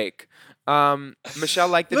down, no shake. Michelle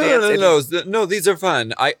liked the dance. No. These are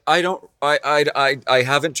fun. I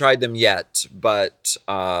haven't tried them yet, but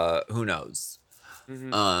who knows?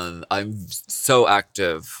 Mm-hmm. I'm so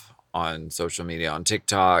active on social media, on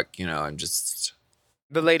TikTok. You know, I'm just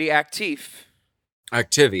The lady Actif.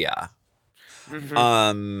 Activia.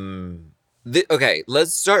 Mhm. Okay,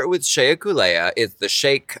 let's start with Shea Coulee. It's the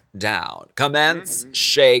shake down. Commence,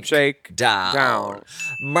 shake, Shake down. down.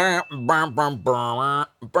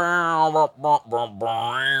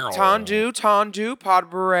 Tandu, Pod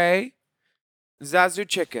Beret, Zazu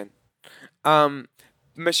Chicken.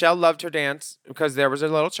 Michelle loved her dance because there was a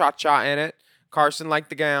little cha-cha in it. Carson liked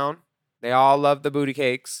the gown. They all loved the booty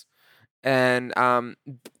cakes. And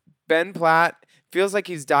Ben Platt feels like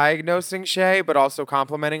he's diagnosing Shay, but also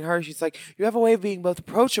complimenting her. She's like, you have a way of being both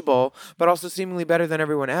approachable, but also seemingly better than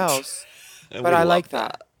everyone else. And But we I love like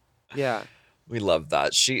that. Yeah. We love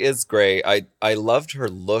that. She is great. I loved her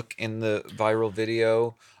look in the viral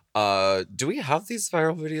video. Do we have these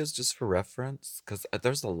viral videos just for reference? Because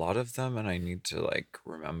there's a lot of them and I need to like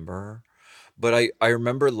remember. But I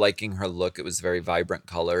remember liking her look. It was very vibrant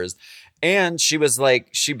colors. And she was like,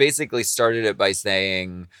 she basically started it by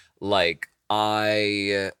saying, like,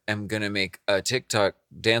 I am going to make a TikTok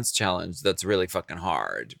dance challenge that's really fucking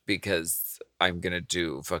hard because I'm going to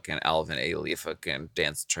do fucking Alvin Ailey fucking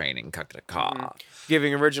dance training.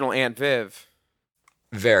 Giving original Aunt Viv.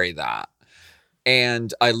 Very that.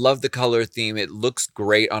 And I love the color theme. It looks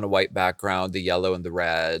great on a white background, the yellow and the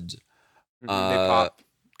red. They pop.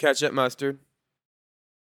 Ketchup, mustard.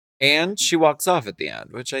 And she walks off at the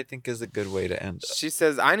end, which I think is a good way to end it. She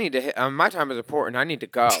says, I need to hit, my time is important. I need to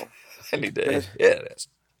go. I need to hit it.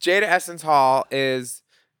 Jada Essence Hall is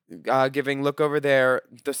giving Look Over There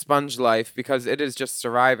the sponge life because it is just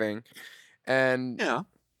surviving. And Yeah.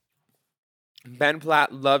 Ben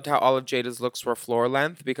Platt loved how all of Jada's looks were floor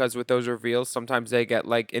length because with those reveals, sometimes they get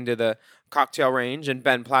like into the cocktail range. And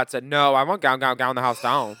Ben Platt said, no, I want gown the house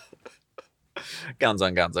down. Gowns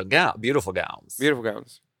on gowns on gowns. Beautiful gowns. Beautiful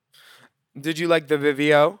gowns. Did you like the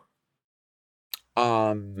Vivio?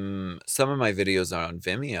 Some of my videos are on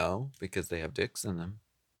Vimeo because they have dicks in them.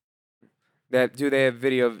 Do they have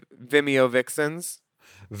Vimeo vixens?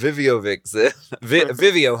 Vivio Vixen.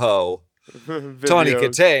 Vivio Ho. Tawny Vivios.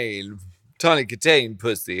 Katane. Tawny Katane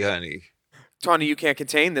pussy, honey. Tawny, you can't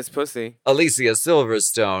contain this pussy. Alicia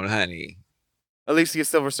Silverstone, honey. Alicia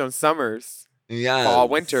Silverstone Summers. Yes. Fall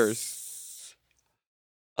Winters.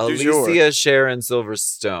 Du jour. Alicia Sharon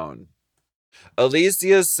Silverstone.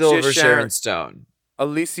 Alicia Silver Sharon. Sharon Stone.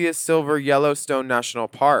 Alicia Silver Yellowstone National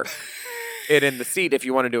Park. It in the seat if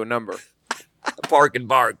you want to do a number. Park and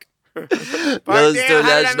Bark. Damn, Yellowstone how did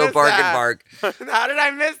I National miss Park that? and Bark. How did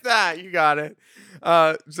I miss that? You got it.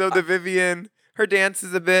 So the Vivian, her dance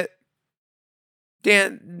is a bit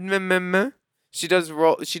She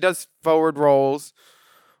does forward rolls,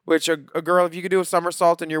 which a girl, if you could do a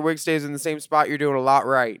somersault and your wig stays in the same spot, you're doing a lot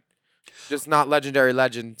right. Just not legendary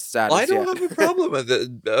legend status. I don't yet. have a problem with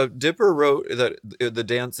it. Dipper wrote that the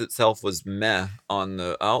dance itself was meh on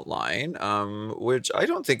the outline, which I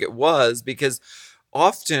don't think it was because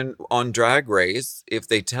often on Drag Race, if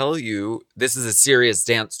they tell you this is a serious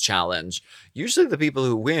dance challenge, usually the people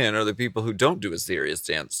who win are the people who don't do a serious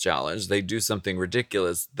dance challenge. They do something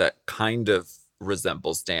ridiculous that kind of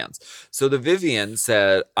resembles dance. So the Vivian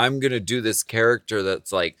said, I'm going to do this character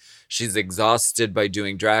that's like, she's exhausted by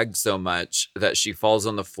doing drag so much that she falls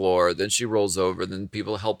on the floor, then she rolls over, then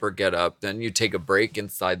people help her get up, then you take a break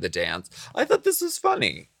inside the dance. I thought this was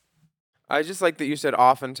funny. I just like that you said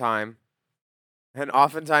oftentimes. And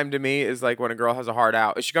oftentimes to me is like when a girl has a hard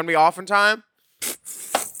out. Is she going to be oftentimes?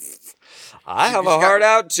 I have She's a heart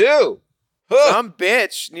got- out too. Some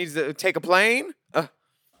bitch needs to take a plane.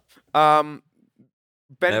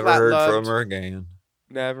 Ben Never Platt heard loved, from her again.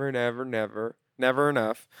 Never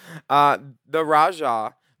enough. The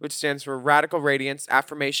Raja, which stands for Radical Radiance,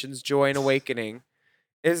 Affirmations, Joy, and Awakening,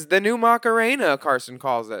 is the new Macarena, Carson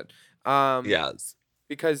calls it. Yes.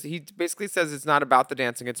 Because he basically says it's not about the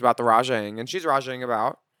dancing, it's about the Rajaing. And she's Rajaing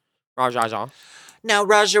about Rajaja. Now,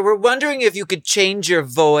 Raja, we're wondering if you could change your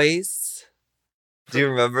voice. Do you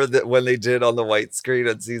remember that when they did on the white screen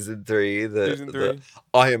on season 3? Season 3.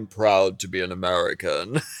 I am proud to be an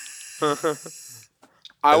American. I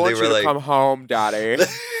And want they you were to like- come home, Daddy.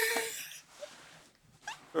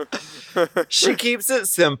 She keeps it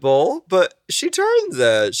simple, but she turns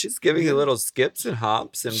it. She's giving you little skips and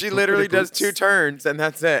hops. And She literally does 2 turns, and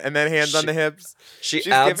that's it. And then hands on She- the hips. She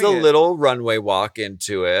she's adds a giving it. little runway walk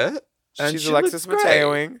into it. And She's she Alexis looks great.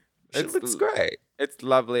 Mateoing. She looks great. It's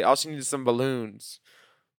lovely. All she needs is some balloons.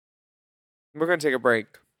 We're going to take a break.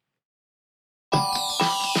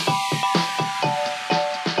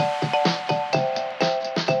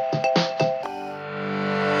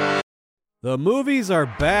 The movies are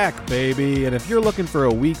back, baby, and if you're looking for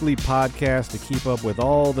a weekly podcast to keep up with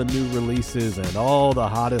all the new releases and all the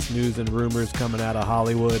hottest news and rumors coming out of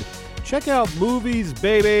Hollywood, check out Movies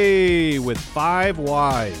Baby with 5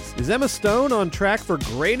 Ys. Is Emma Stone on track for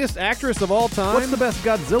greatest actress of all time? What's the best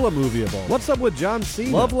Godzilla movie of all? What's up with John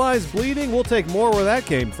Cena? Love Lies Bleeding? We'll take more where that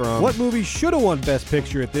came from. What movie should have won Best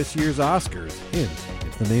Picture at this year's Oscars? Hint.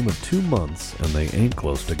 The name of 2 months, and they ain't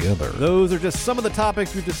close together. Those are just some of the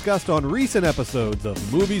topics we've discussed on recent episodes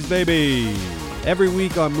of Movies Baby. Every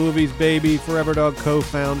week on Movies Baby, Forever Dog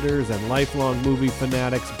co-founders and lifelong movie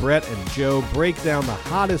fanatics Brett and Joe break down the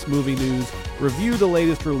hottest movie news, review the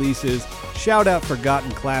latest releases, shout out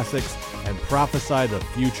forgotten classics, and prophesy the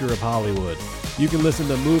future of Hollywood. You can listen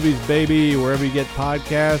to Movies Baby wherever you get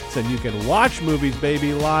podcasts, and you can watch Movies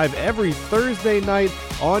Baby live every Thursday night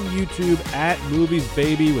on YouTube at Movies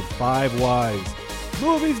Baby with 5 Ys.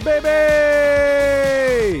 Movies Baby!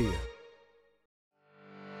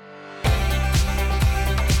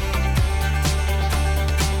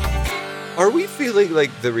 Are we feeling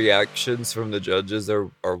like the reactions from the judges are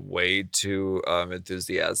way too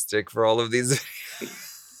enthusiastic for all of these?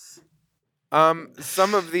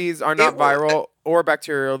 Some of these are not viral or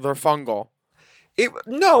bacterial; they're fungal.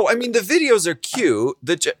 No, I mean the videos are cute.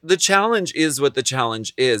 The challenge is what the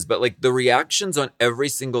challenge is, but like the reactions on every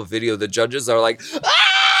single video, the judges are like,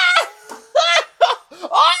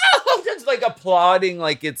 just like applauding,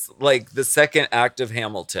 like it's like the second act of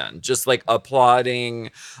Hamilton, just like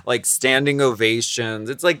applauding, like standing ovations.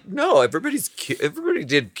 It's like no, everybody's cute. Everybody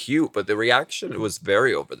did cute, but the reaction was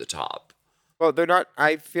very over the top. Well, they're not.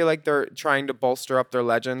 I feel like they're trying to bolster up their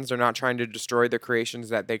legends. They're not trying to destroy the creations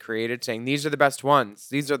that they created, saying these are the best ones.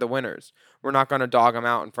 These are the winners. We're not going to dog them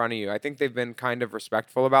out in front of you. I think they've been kind of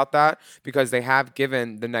respectful about that because they have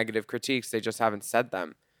given the negative critiques. They just haven't said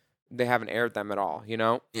them. They haven't aired them at all, you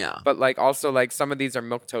know? Yeah. But like also like some of these are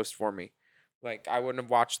milquetoast for me. Like I wouldn't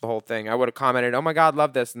have watched the whole thing. I would have commented, "Oh my God,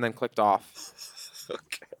 love this," and then clicked off.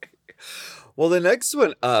 Okay. Well, the next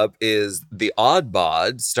one up is The Odd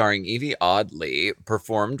Bod, starring Evie Oddly,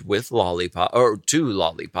 performed with Lollipop, or to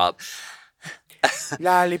Lollipop.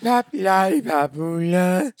 Lollipop, lollipop, ooh,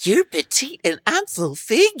 la. You're petite and I'm full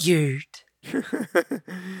figured.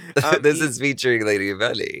 This is featuring Lady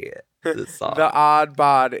Belly. The song. The Odd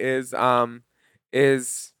Bod is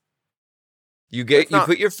you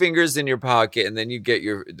put your fingers in your pocket and then you get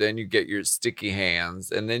your sticky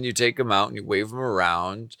hands and then you take them out and you wave them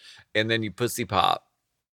around and then you pussy pop.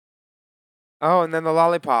 Oh, and then the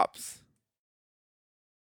lollipops.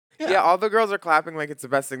 Yeah, all the girls are clapping like it's the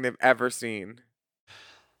best thing they've ever seen.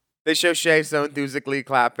 They show Shay so enthusiastically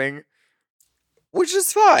clapping. Which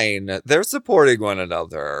is fine. They're supporting one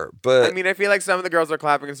another. But I mean, I feel like some of the girls are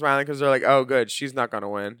clapping and smiling because they're like, oh, good, she's not going to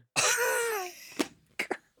win.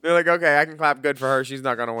 They're like, okay, I can clap good for her. She's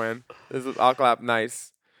not going to win. I'll clap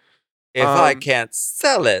nice. If I can't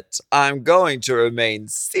sell it, I'm going to remain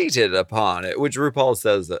seated upon it, which RuPaul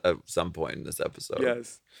says at some point in this episode.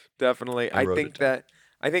 Yes, definitely. I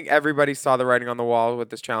think everybody saw the writing on the wall with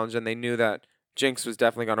this challenge, and they knew that Jinx was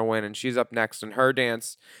definitely going to win, and she's up next, and her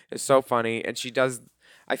dance is so funny, and she does.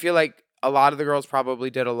 I feel like a lot of the girls probably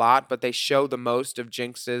did a lot, but they show the most of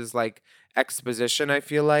Jinx's like exposition. I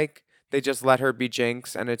feel like they just let her be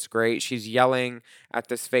Jinx, and it's great. She's yelling at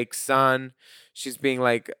this fake son. She's being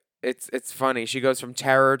like. It's funny. She goes from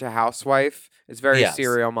terror to housewife. It's very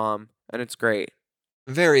serial mom, and it's great.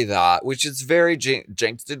 Very that, which is very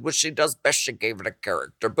Jinx did what she does best. She gave it a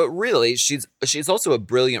character, but really, she's also a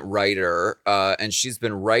brilliant writer, and she's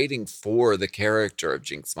been writing for the character of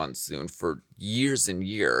Jinx Monsoon for years and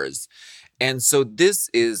years. And so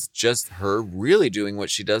this is just her really doing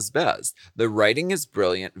what she does best. The writing is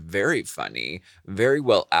brilliant, very funny, very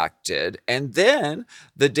well acted, and then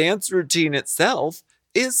the dance routine itself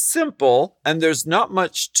is simple and there's not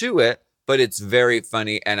much to it, but it's very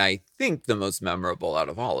funny and I think the most memorable out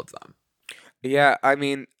of all of them. Yeah, I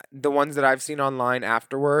mean, the ones that I've seen online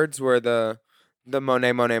afterwards were the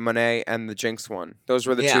Monet, Monet, Monet and the Jinx one. Those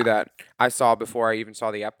were the two that I saw before I even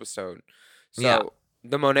saw the episode. So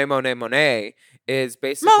the Monet, Monet, Monet is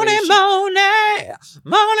basically Monet, Monet,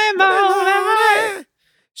 Monet, Monet.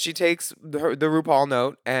 She takes the RuPaul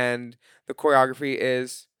note and the choreography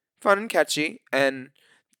is fun and catchy and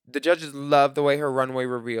the judges love the way her runway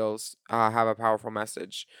reveals have a powerful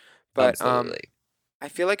message. But Absolutely. I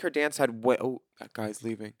feel like her dance had oh, that guy's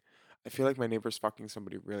leaving. I feel like my neighbor's fucking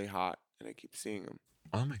somebody really hot and I keep seeing him.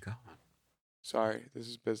 Oh my God. Sorry, this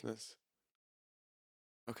is business.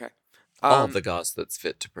 Okay. All the goss that's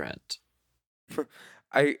fit to print.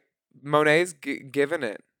 Monet's given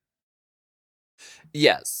it.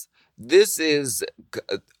 Yes. This is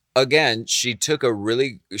again, she took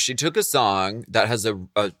a song that has an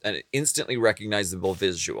instantly recognizable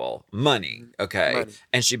visual, Money, okay? Money.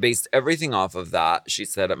 And she based everything off of that. She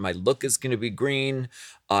said, my look is going to be green.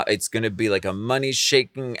 It's going to be like a money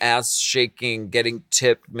shaking, ass shaking, getting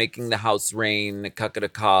tipped, making the house rain, ka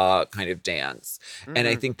kind of dance. And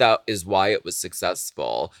I think that is why it was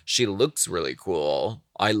successful. She looks really cool.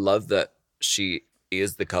 I love that she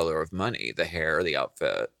is the color of money, the hair, the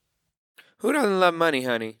outfit. Who doesn't love money,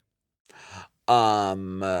 honey?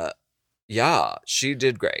 Yeah, she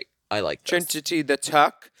did great. I like this. Trinity the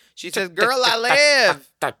Tuck. She says, "Girl, I live."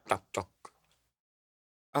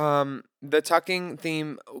 The tucking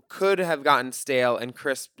theme could have gotten stale and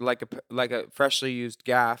crisp like a freshly used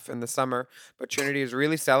gaff in the summer, but Trinity is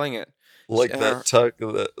really selling it. Like that tuck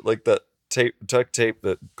tape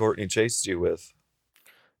that Courtney chased you with.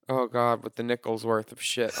 Oh God, with the nickel's worth of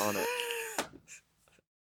shit on it.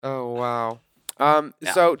 Oh wow.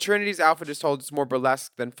 So Trinity's outfit is told it's more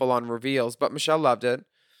burlesque than full-on reveals, but Michelle loved it.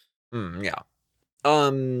 Yeah.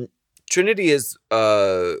 Trinity is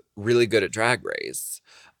really good at Drag Race.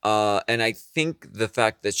 And I think the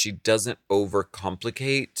fact that she doesn't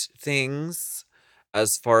overcomplicate things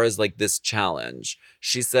as far as like this challenge.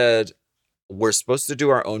 She said, we're supposed to do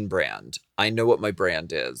our own brand. I know what my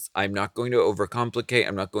brand is. I'm not going to overcomplicate.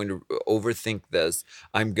 I'm not going to overthink this.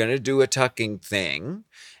 I'm going to do a tucking thing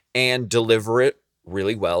and deliver it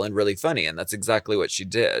really well and really funny. And that's exactly what she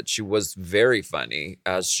did. She was very funny,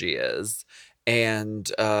 as she is.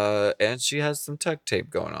 And she has some tuck tape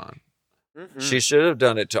going on. Mm-hmm. She should have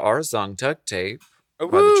done it to our song Tuck Tape by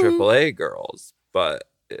the Woo! AAA girls. But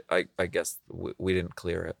I guess we didn't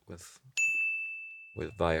clear it with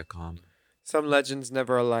Viacom. Some legends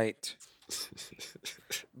never alight.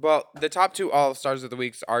 Well, the top two All-Stars of the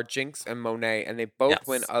weeks are Jinx and Monet, and they both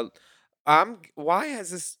win a... why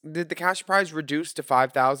has this... Did the cash prize reduce to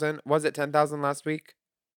 5,000? Was it 10,000 last week?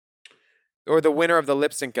 Or the winner of the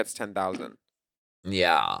lip sync gets 10,000?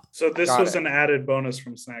 Yeah. So this Got was it. an added bonus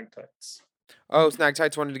from Snag Tights. Oh, Snag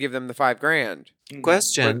Tights wanted to give them the $5,000.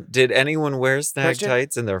 Question: did anyone wear snag Question?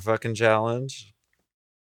 tights in their fucking challenge?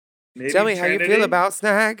 Maybe Tell me how you feel Trinity? about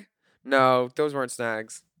Snag. No, those weren't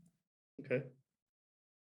snags. Okay.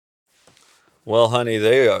 Well, honey,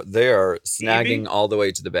 they are snagging all the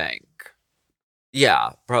way to the bank.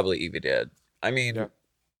 Yeah, probably Evie did. I mean, Yeah.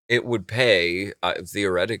 it would pay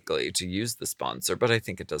theoretically to use the sponsor, but I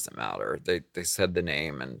think it doesn't matter. They said the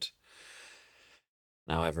name, and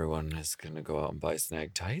now everyone is gonna go out and buy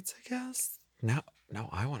snag tights. I guess. No,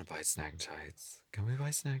 I want to buy snag tights. Can we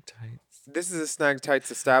buy snag tights? This is a Snag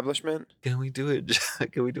Tights establishment. Can we do it?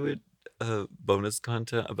 Can we do it? Bonus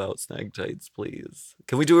content about snag tights, please.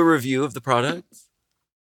 Can we do a review of the products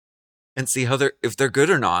and see if they're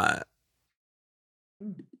good or not?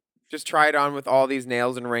 Just try it on with all these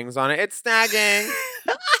nails and rings on it. It's snagging.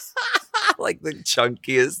 Like the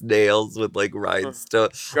chunkiest nails with like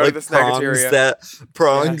rhinestones, Go to like the Snagateria.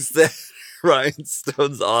 prongs that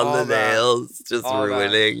rhinestones on All the that. nails, just All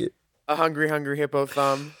that. ruining. A hungry hippo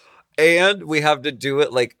thumb. And we have to do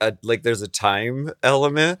it like there's a time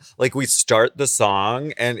element. Like we start the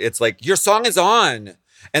song and it's like, your song is on.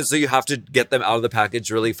 And so you have to get them out of the package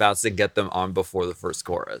really fast and get them on before the first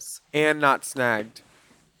chorus. And not snagged.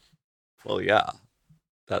 Well, yeah.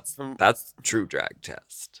 That's true drag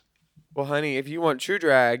test. Well, honey, if you want true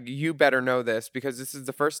drag, you better know this, because this is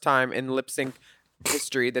the first time in lip sync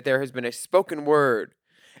history that there has been a spoken word,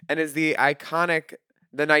 and is the iconic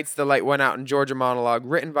 "The Nights the Light Went Out in Georgia" monologue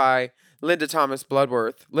written by Linda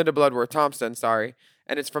Bloodworth Thompson,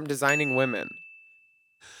 and it's from Designing Women.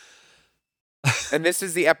 And this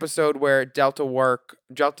is the episode where Delta Burke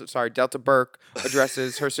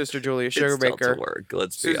addresses her sister Julia It's Delta Sugarbaker. work,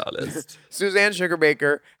 let's be honest. Suzanne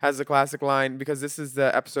Sugarbaker has the classic line, because this is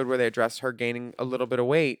the episode where they address her gaining a little bit of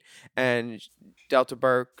weight. And Delta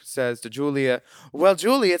Burke says to Julia, "Well,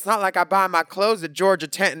 Julia, it's not like I buy my clothes at Georgia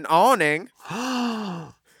Tent and Awning."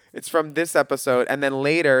 It's from this episode. And then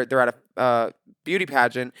later they're at a beauty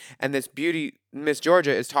pageant, and this beauty, Miss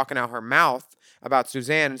Georgia, is talking out her mouth about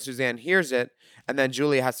Suzanne, and Suzanne hears it. And then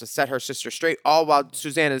Julia has to set her sister straight, all while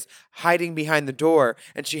Suzanne is hiding behind the door,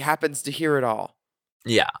 and she happens to hear it all.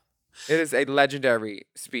 Yeah. It is a legendary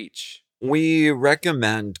speech. We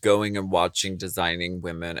recommend going and watching Designing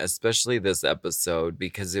Women, especially this episode,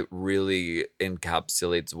 because it really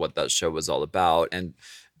encapsulates what that show was all about. And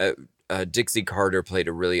Dixie Carter played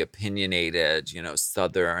a really opinionated,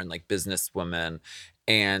 Southern, like, businesswoman.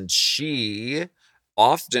 And she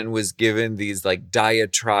often was given these like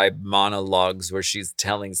diatribe monologues where she's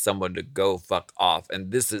telling someone to go fuck off,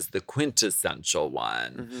 and this is the quintessential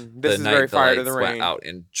one. This is very Fire to the Lights Went Rain. Out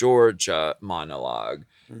in Georgia monologue.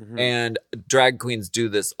 Mhm. And drag queens do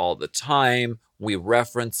this all the time. We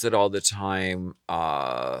reference it all the time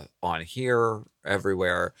on here,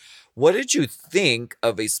 everywhere. What did you think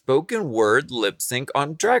of a spoken word lip sync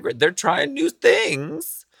on Drag Race? They're trying new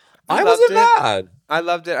things. I loved wasn't it. mad. I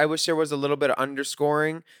loved it. I wish there was a little bit of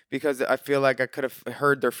underscoring because I feel like I could have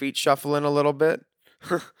heard their feet shuffling a little bit.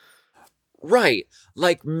 Right.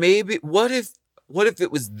 Like maybe what if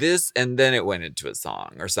it was this and then it went into a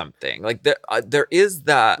song or something? Like there is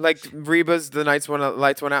that. Like Reba's "The Lights Went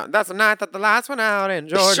Out." That's the night that the lights went out in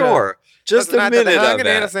Georgia. Sure. Just That's the a night that they minute hung of an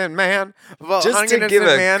it. innocent man. Well, Just hung to an give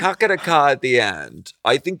innocent a man. cock-a-da-ca at the end.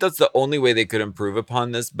 I think that's the only way they could improve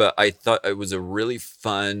upon this, but I thought it was a really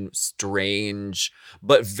fun, strange,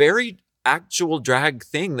 but very actual drag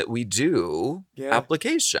thing that we do Yeah.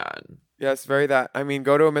 application. Yes, very that. I mean,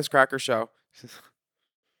 go to a Miss Cracker show.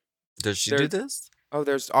 Does she do this? Oh,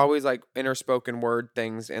 there's always like interspoken word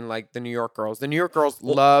things in like the New York girls. The New York girls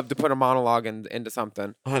love to put a monologue into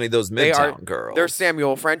something. Honey, those They are- Midtown girls. They're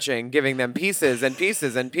Samuel Frenching, giving them pieces and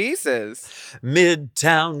pieces and pieces.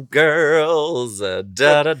 Midtown girls, da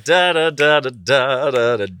da da da da da da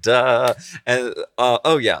da da da. And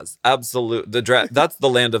oh yes, absolute. The drag. That's the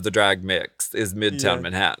land of the drag mix. Is Midtown Yeah.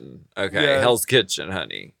 Manhattan? Okay, Yes. Hell's Kitchen,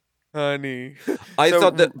 honey. Honey. I So-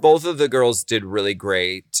 thought that both of the girls did really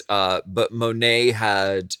great, but Monet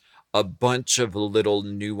had a bunch of little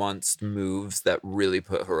nuanced moves that really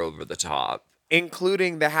put her over the top.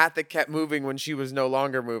 Including the hat that kept moving when she was no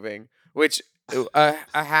longer moving, which a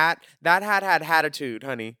hat that hat had attitude,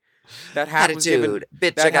 honey. That hat was given, Attitude.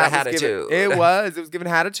 Bitch, that I got a hat was given- attitude. It was given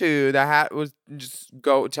attitude. That hat was just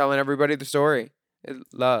go telling everybody the story.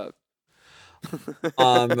 Love.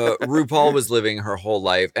 RuPaul was living her whole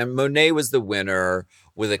life, and Monet was the winner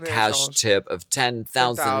with a cash $10,000. tip of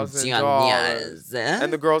 $10,000.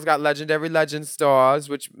 And the girls got legendary legend stars,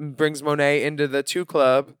 which brings Monet into the 2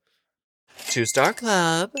 Club. 2-star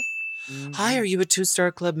club. Hi, are you a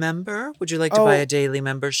 2-star club member? Would you like to buy a daily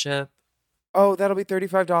membership? Oh, that'll be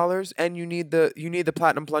 $35, and you need the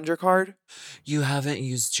platinum plunger card. You haven't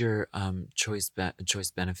used your choice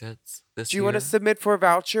benefits this Do you year? want to submit for a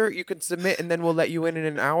voucher? You can submit, and then we'll let you in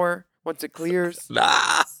an hour once it clears. No,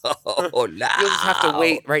 no. You'll just have to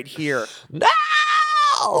wait right here. No.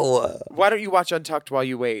 Why don't you watch Untucked while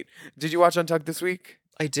you wait? Did you watch Untucked this week?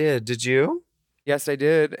 I did. Did you? Yes, I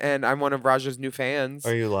did, and I'm one of Raja's new fans.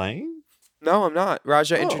 Are you lying? No, I'm not.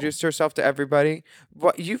 Raja Oh. introduced herself to everybody.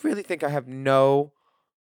 What, you really think I have no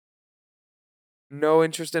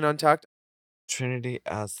interest in Untucked? Trinity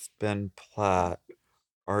asks Ben Platt,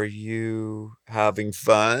 "Are you having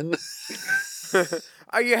fun?"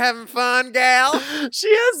 Are you having fun, gal? She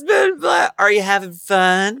has Ben Platt. Are you having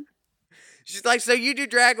fun? She's like, so you do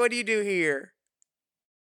drag? What do you do here?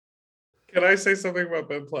 Can I say something about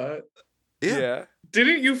Ben Platt? Yeah.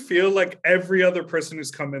 Didn't you feel like every other person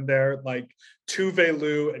who's come in there, like Tuve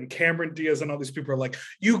Lu and Cameron Diaz and all these people are like,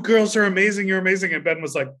 you girls are amazing, you're amazing. And Ben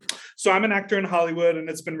was like, so I'm an actor in Hollywood and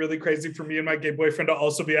it's been really crazy for me and my gay boyfriend to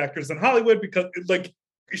also be actors in Hollywood because like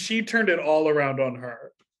she turned it all around on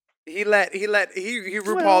her. He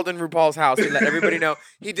RuPaul'd in RuPaul's house. He let everybody know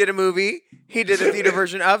he did a movie. He did a theater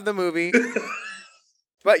version of the movie.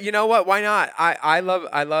 But you know what? Why not? I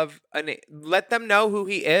love let them know who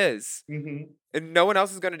he is. Mm-hmm. And no one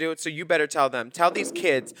else is going to do it, so you better tell them. Tell these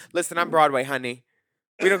kids, listen, I'm Broadway, honey.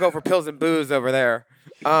 We don't go for pills and booze over there.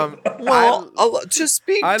 Well, to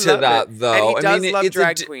speak I to love that, it. though, And he does I mean, love it's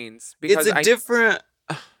drag queens. Because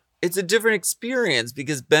it's a different experience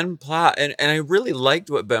because Ben Platt, and I really liked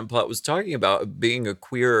what Ben Platt was talking about, being a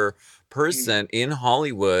queer person in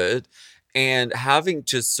Hollywood and having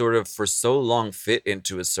to sort of for so long fit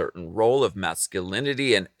into a certain role of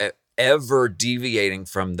masculinity, and ever deviating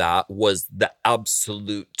from that was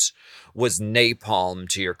napalm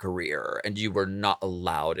to your career, and you were not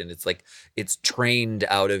allowed, and it's like it's trained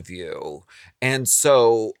out of you. And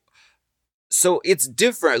so it's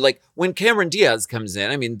different. Like when Cameron Diaz comes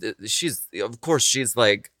in, I mean, she's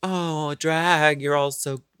like, oh, drag, you're all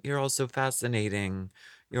so fascinating,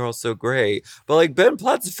 you're all so great. But like Ben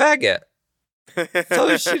Platt's a faggot,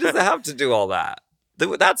 so she doesn't have to do all that.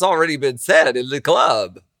 That's already been said in the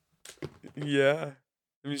club. Yeah.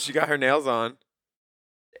 I mean, she got her nails on.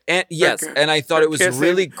 And yes, and I thought it was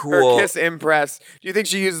really cool. Her kiss impress. Do you think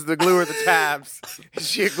she uses the glue or the tabs? Is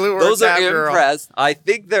she a glue or Those a are tab girl? impress. I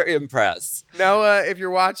think they're impress. Noah, if you're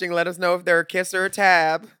watching, let us know if they're a kiss or a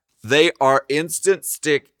tab. They are instant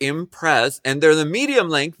stick impress, and they're the medium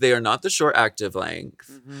length. They are not the short active length.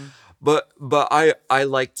 Mm-hmm. But I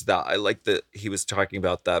liked that. I liked that he was talking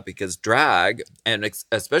about that because drag, and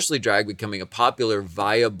especially drag becoming a popular,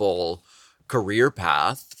 viable career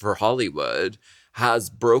path for Hollywood, has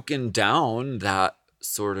broken down that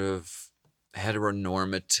sort of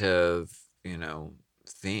heteronormative,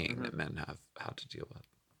 thing that men have had to deal with.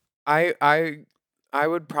 I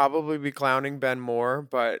would probably be clowning Ben more,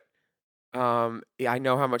 but yeah, I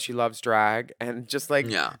know how much he loves drag, and just like,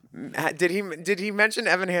 Yeah. did he mention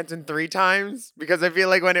Evan Hansen 3 times? Because I feel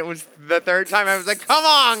like when it was the 3rd time, I was like, come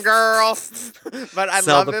on, girl. But I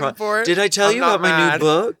Sell love the him for it. Did I tell I'm you not about my mad. new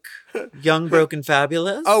book, Young, Broken,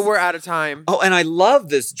 Fabulous? Oh, we're out of time. Oh, and I love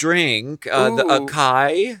this drink, the Ooh.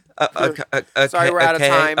 Acai. Sorry, we're out of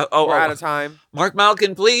time. We're out of time. time. Mark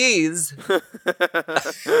Malkin, please. Get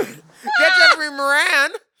Jeffrey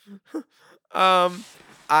Moran.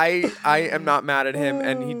 I am not mad at him,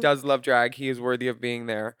 and he does love drag. He is worthy of being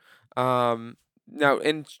there. Now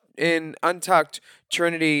in Untucked,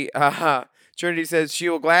 Trinity says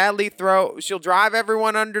she'll drive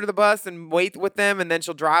everyone under the bus and wait with them, and then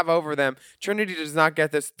she'll drive over them. Trinity does not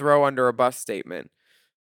get this throw under a bus statement.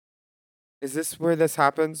 Is this where this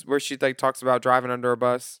happens? Where she like talks about driving under a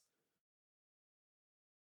bus?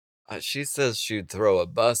 She says she'd throw a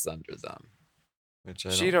bus under them, which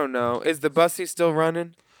She don't know. Is the bussy still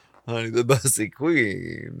running? Honey, the bussy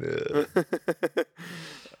queen.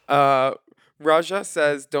 Raja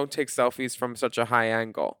says don't take selfies from such a high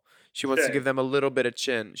angle. She wants to Shay. give them a little bit of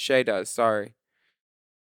chin. Shay does, sorry.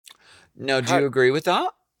 No, do you agree with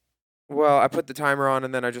that? Well, I put the timer on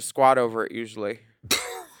and then I just squat over it usually.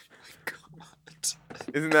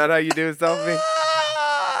 Isn't that how you do a selfie?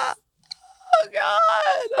 Oh,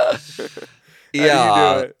 God. How Yeah. do you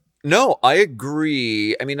do it? No, I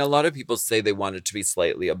agree. I mean, a lot of people say they want it to be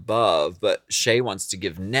slightly above, but Shay wants to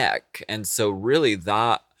give neck. And so really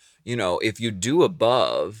that, if you do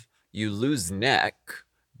above, you lose neck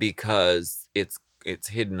because it's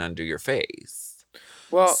hidden under your face.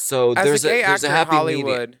 Well, So as there's a gay there's actor a happy in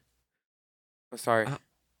Hollywood. medium. Oh, sorry.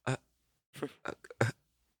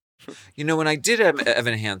 When I did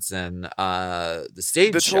Evan Hansen, the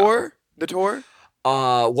stage The show, tour?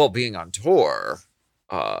 well, being on tour,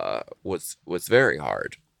 was very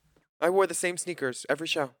hard. I wore the same sneakers every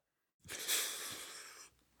show.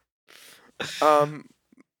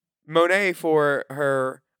 Monet, for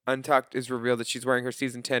her Untucked, is revealed that she's wearing her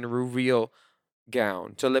season 10 reveal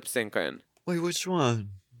gown to lip sync in. Wait, which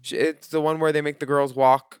one? It's the one where they make the girls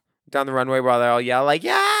walk down the runway while they all yell like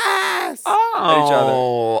yes at each other.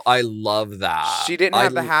 Oh, I love that. She didn't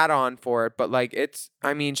have the hat on for it, but like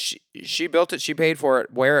she built it, she paid for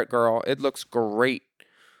it. Wear it, girl. It looks great.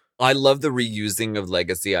 I love the reusing of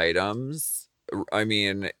legacy items. I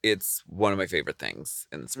mean, it's one of my favorite things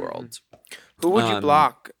in this world. Who would you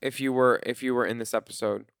block if you were in this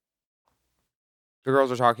episode? The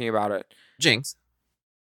girls are talking about it. Jinx.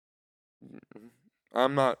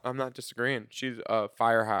 I'm not disagreeing. She's a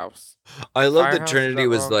firehouse. I love that Firehouse, is Trinity that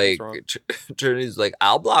was wrong? like, That's Trinity's like,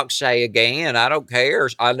 I'll block Shay again. I don't care.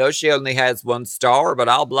 I know she only has 1 star, but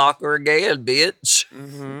I'll block her again, bitch.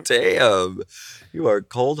 Mm-hmm. Damn. You are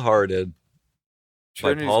cold-hearted.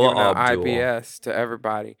 Trinity's Paula giving out Abdul. IBS to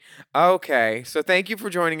everybody. Okay, so thank you for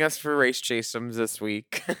joining us for Race Chasems this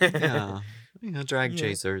week. Yeah. Drag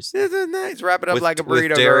chasers. This is nice. Wrap it up like a burrito,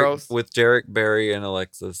 with Derek, girls. With Derek Barry and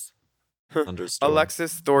Alexis. Thunderstorm.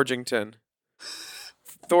 Alexis Thorgington.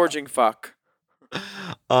 Thorging fuck.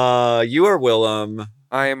 You are Willem.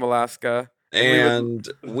 I am Alaska. And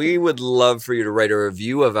we would love for you to write a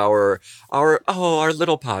review of our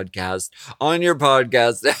little podcast on your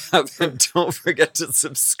podcast app. And don't forget to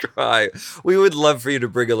subscribe. We would love for you to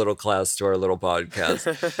bring a little class to our little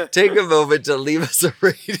podcast. Take a moment to leave us a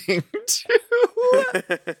rating too.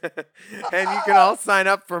 And you can all sign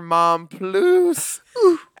up for Mom Plus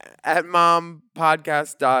at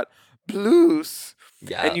mompodcast.plus.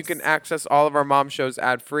 Yes. And you can access all of our mom shows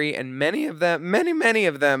ad-free, and many of them a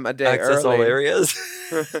day Access early. all areas.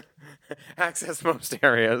 Access most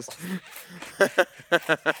areas.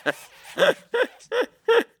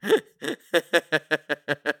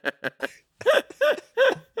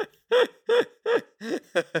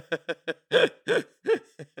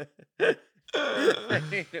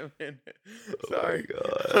 Wait a minute. Sorry.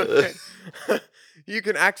 God. Okay. You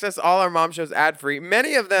can access all our mom shows ad-free,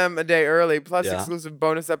 many of them a day early, plus Yeah. exclusive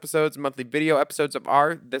bonus episodes, monthly video episodes of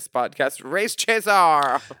this podcast, Race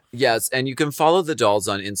Chaser. Yes, and you can follow the dolls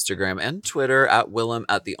on Instagram and Twitter at Willem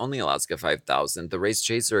at the Only Alaska 5000. The Race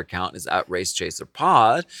Chaser account is at Race Chaser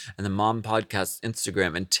Pod, and the Mom Podcast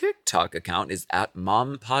Instagram and TikTok account is at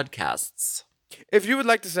Mom Podcasts. If you would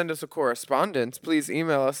like to send us a correspondence, please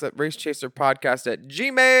email us at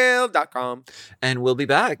racechaserpodcast@gmail.com. And we'll be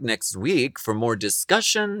back next week for more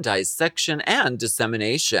discussion, dissection, and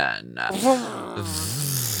dissemination.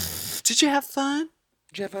 Did you have fun?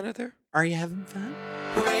 Did you have fun out there? Are you having fun?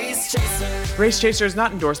 Race Chaser. Race Chaser is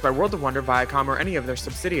not endorsed by World of Wonder, Viacom, or any of their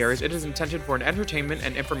subsidiaries. It is intended for an entertainment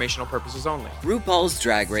and informational purposes only. RuPaul's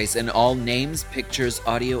Drag Race and all names, pictures,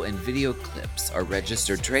 audio, and video clips are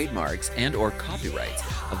registered trademarks and or copyrights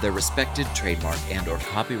of their respected trademark and or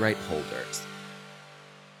copyright holders.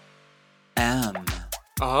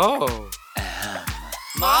 Oh.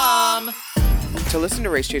 Mom! To listen to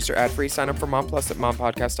Race Chaser ad-free, sign up for Mom Plus at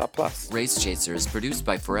mompodcast.plus. Race Chaser is produced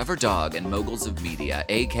by Forever Dog and Moguls of Media,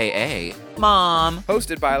 aka Mom,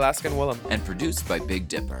 Hosted by Alaska and Willem. and produced by Big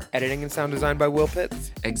Dipper. Editing and sound design by Will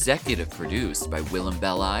Pitts. Executive produced by Willem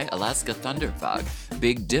Belli, Alaska Thunderfog,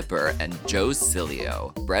 Big Dipper, and Joe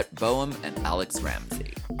Cilio, Brett Boehm, and Alex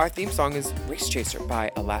Ramsey. Our theme song is Race Chaser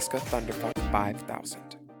by Alaska Thunderfuck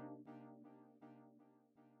 5000.